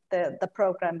the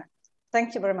program.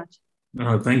 Thank you very much.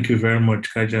 Thank you very much,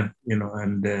 Kaja,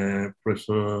 and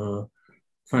Professor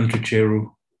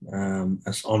Fantucheru,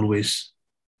 as always,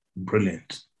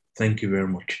 brilliant. Thank you very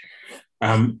much.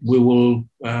 We will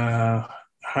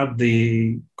have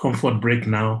the comfort break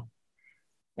now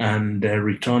and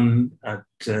return at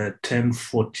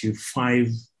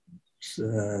 10:45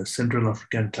 Central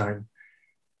African time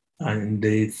and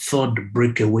the third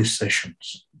breakaway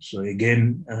sessions. So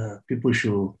again, people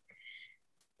should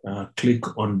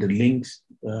click on the links,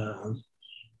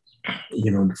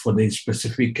 for the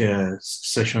specific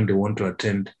session they want to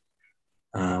attend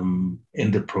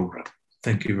in the program.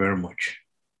 Thank you very much.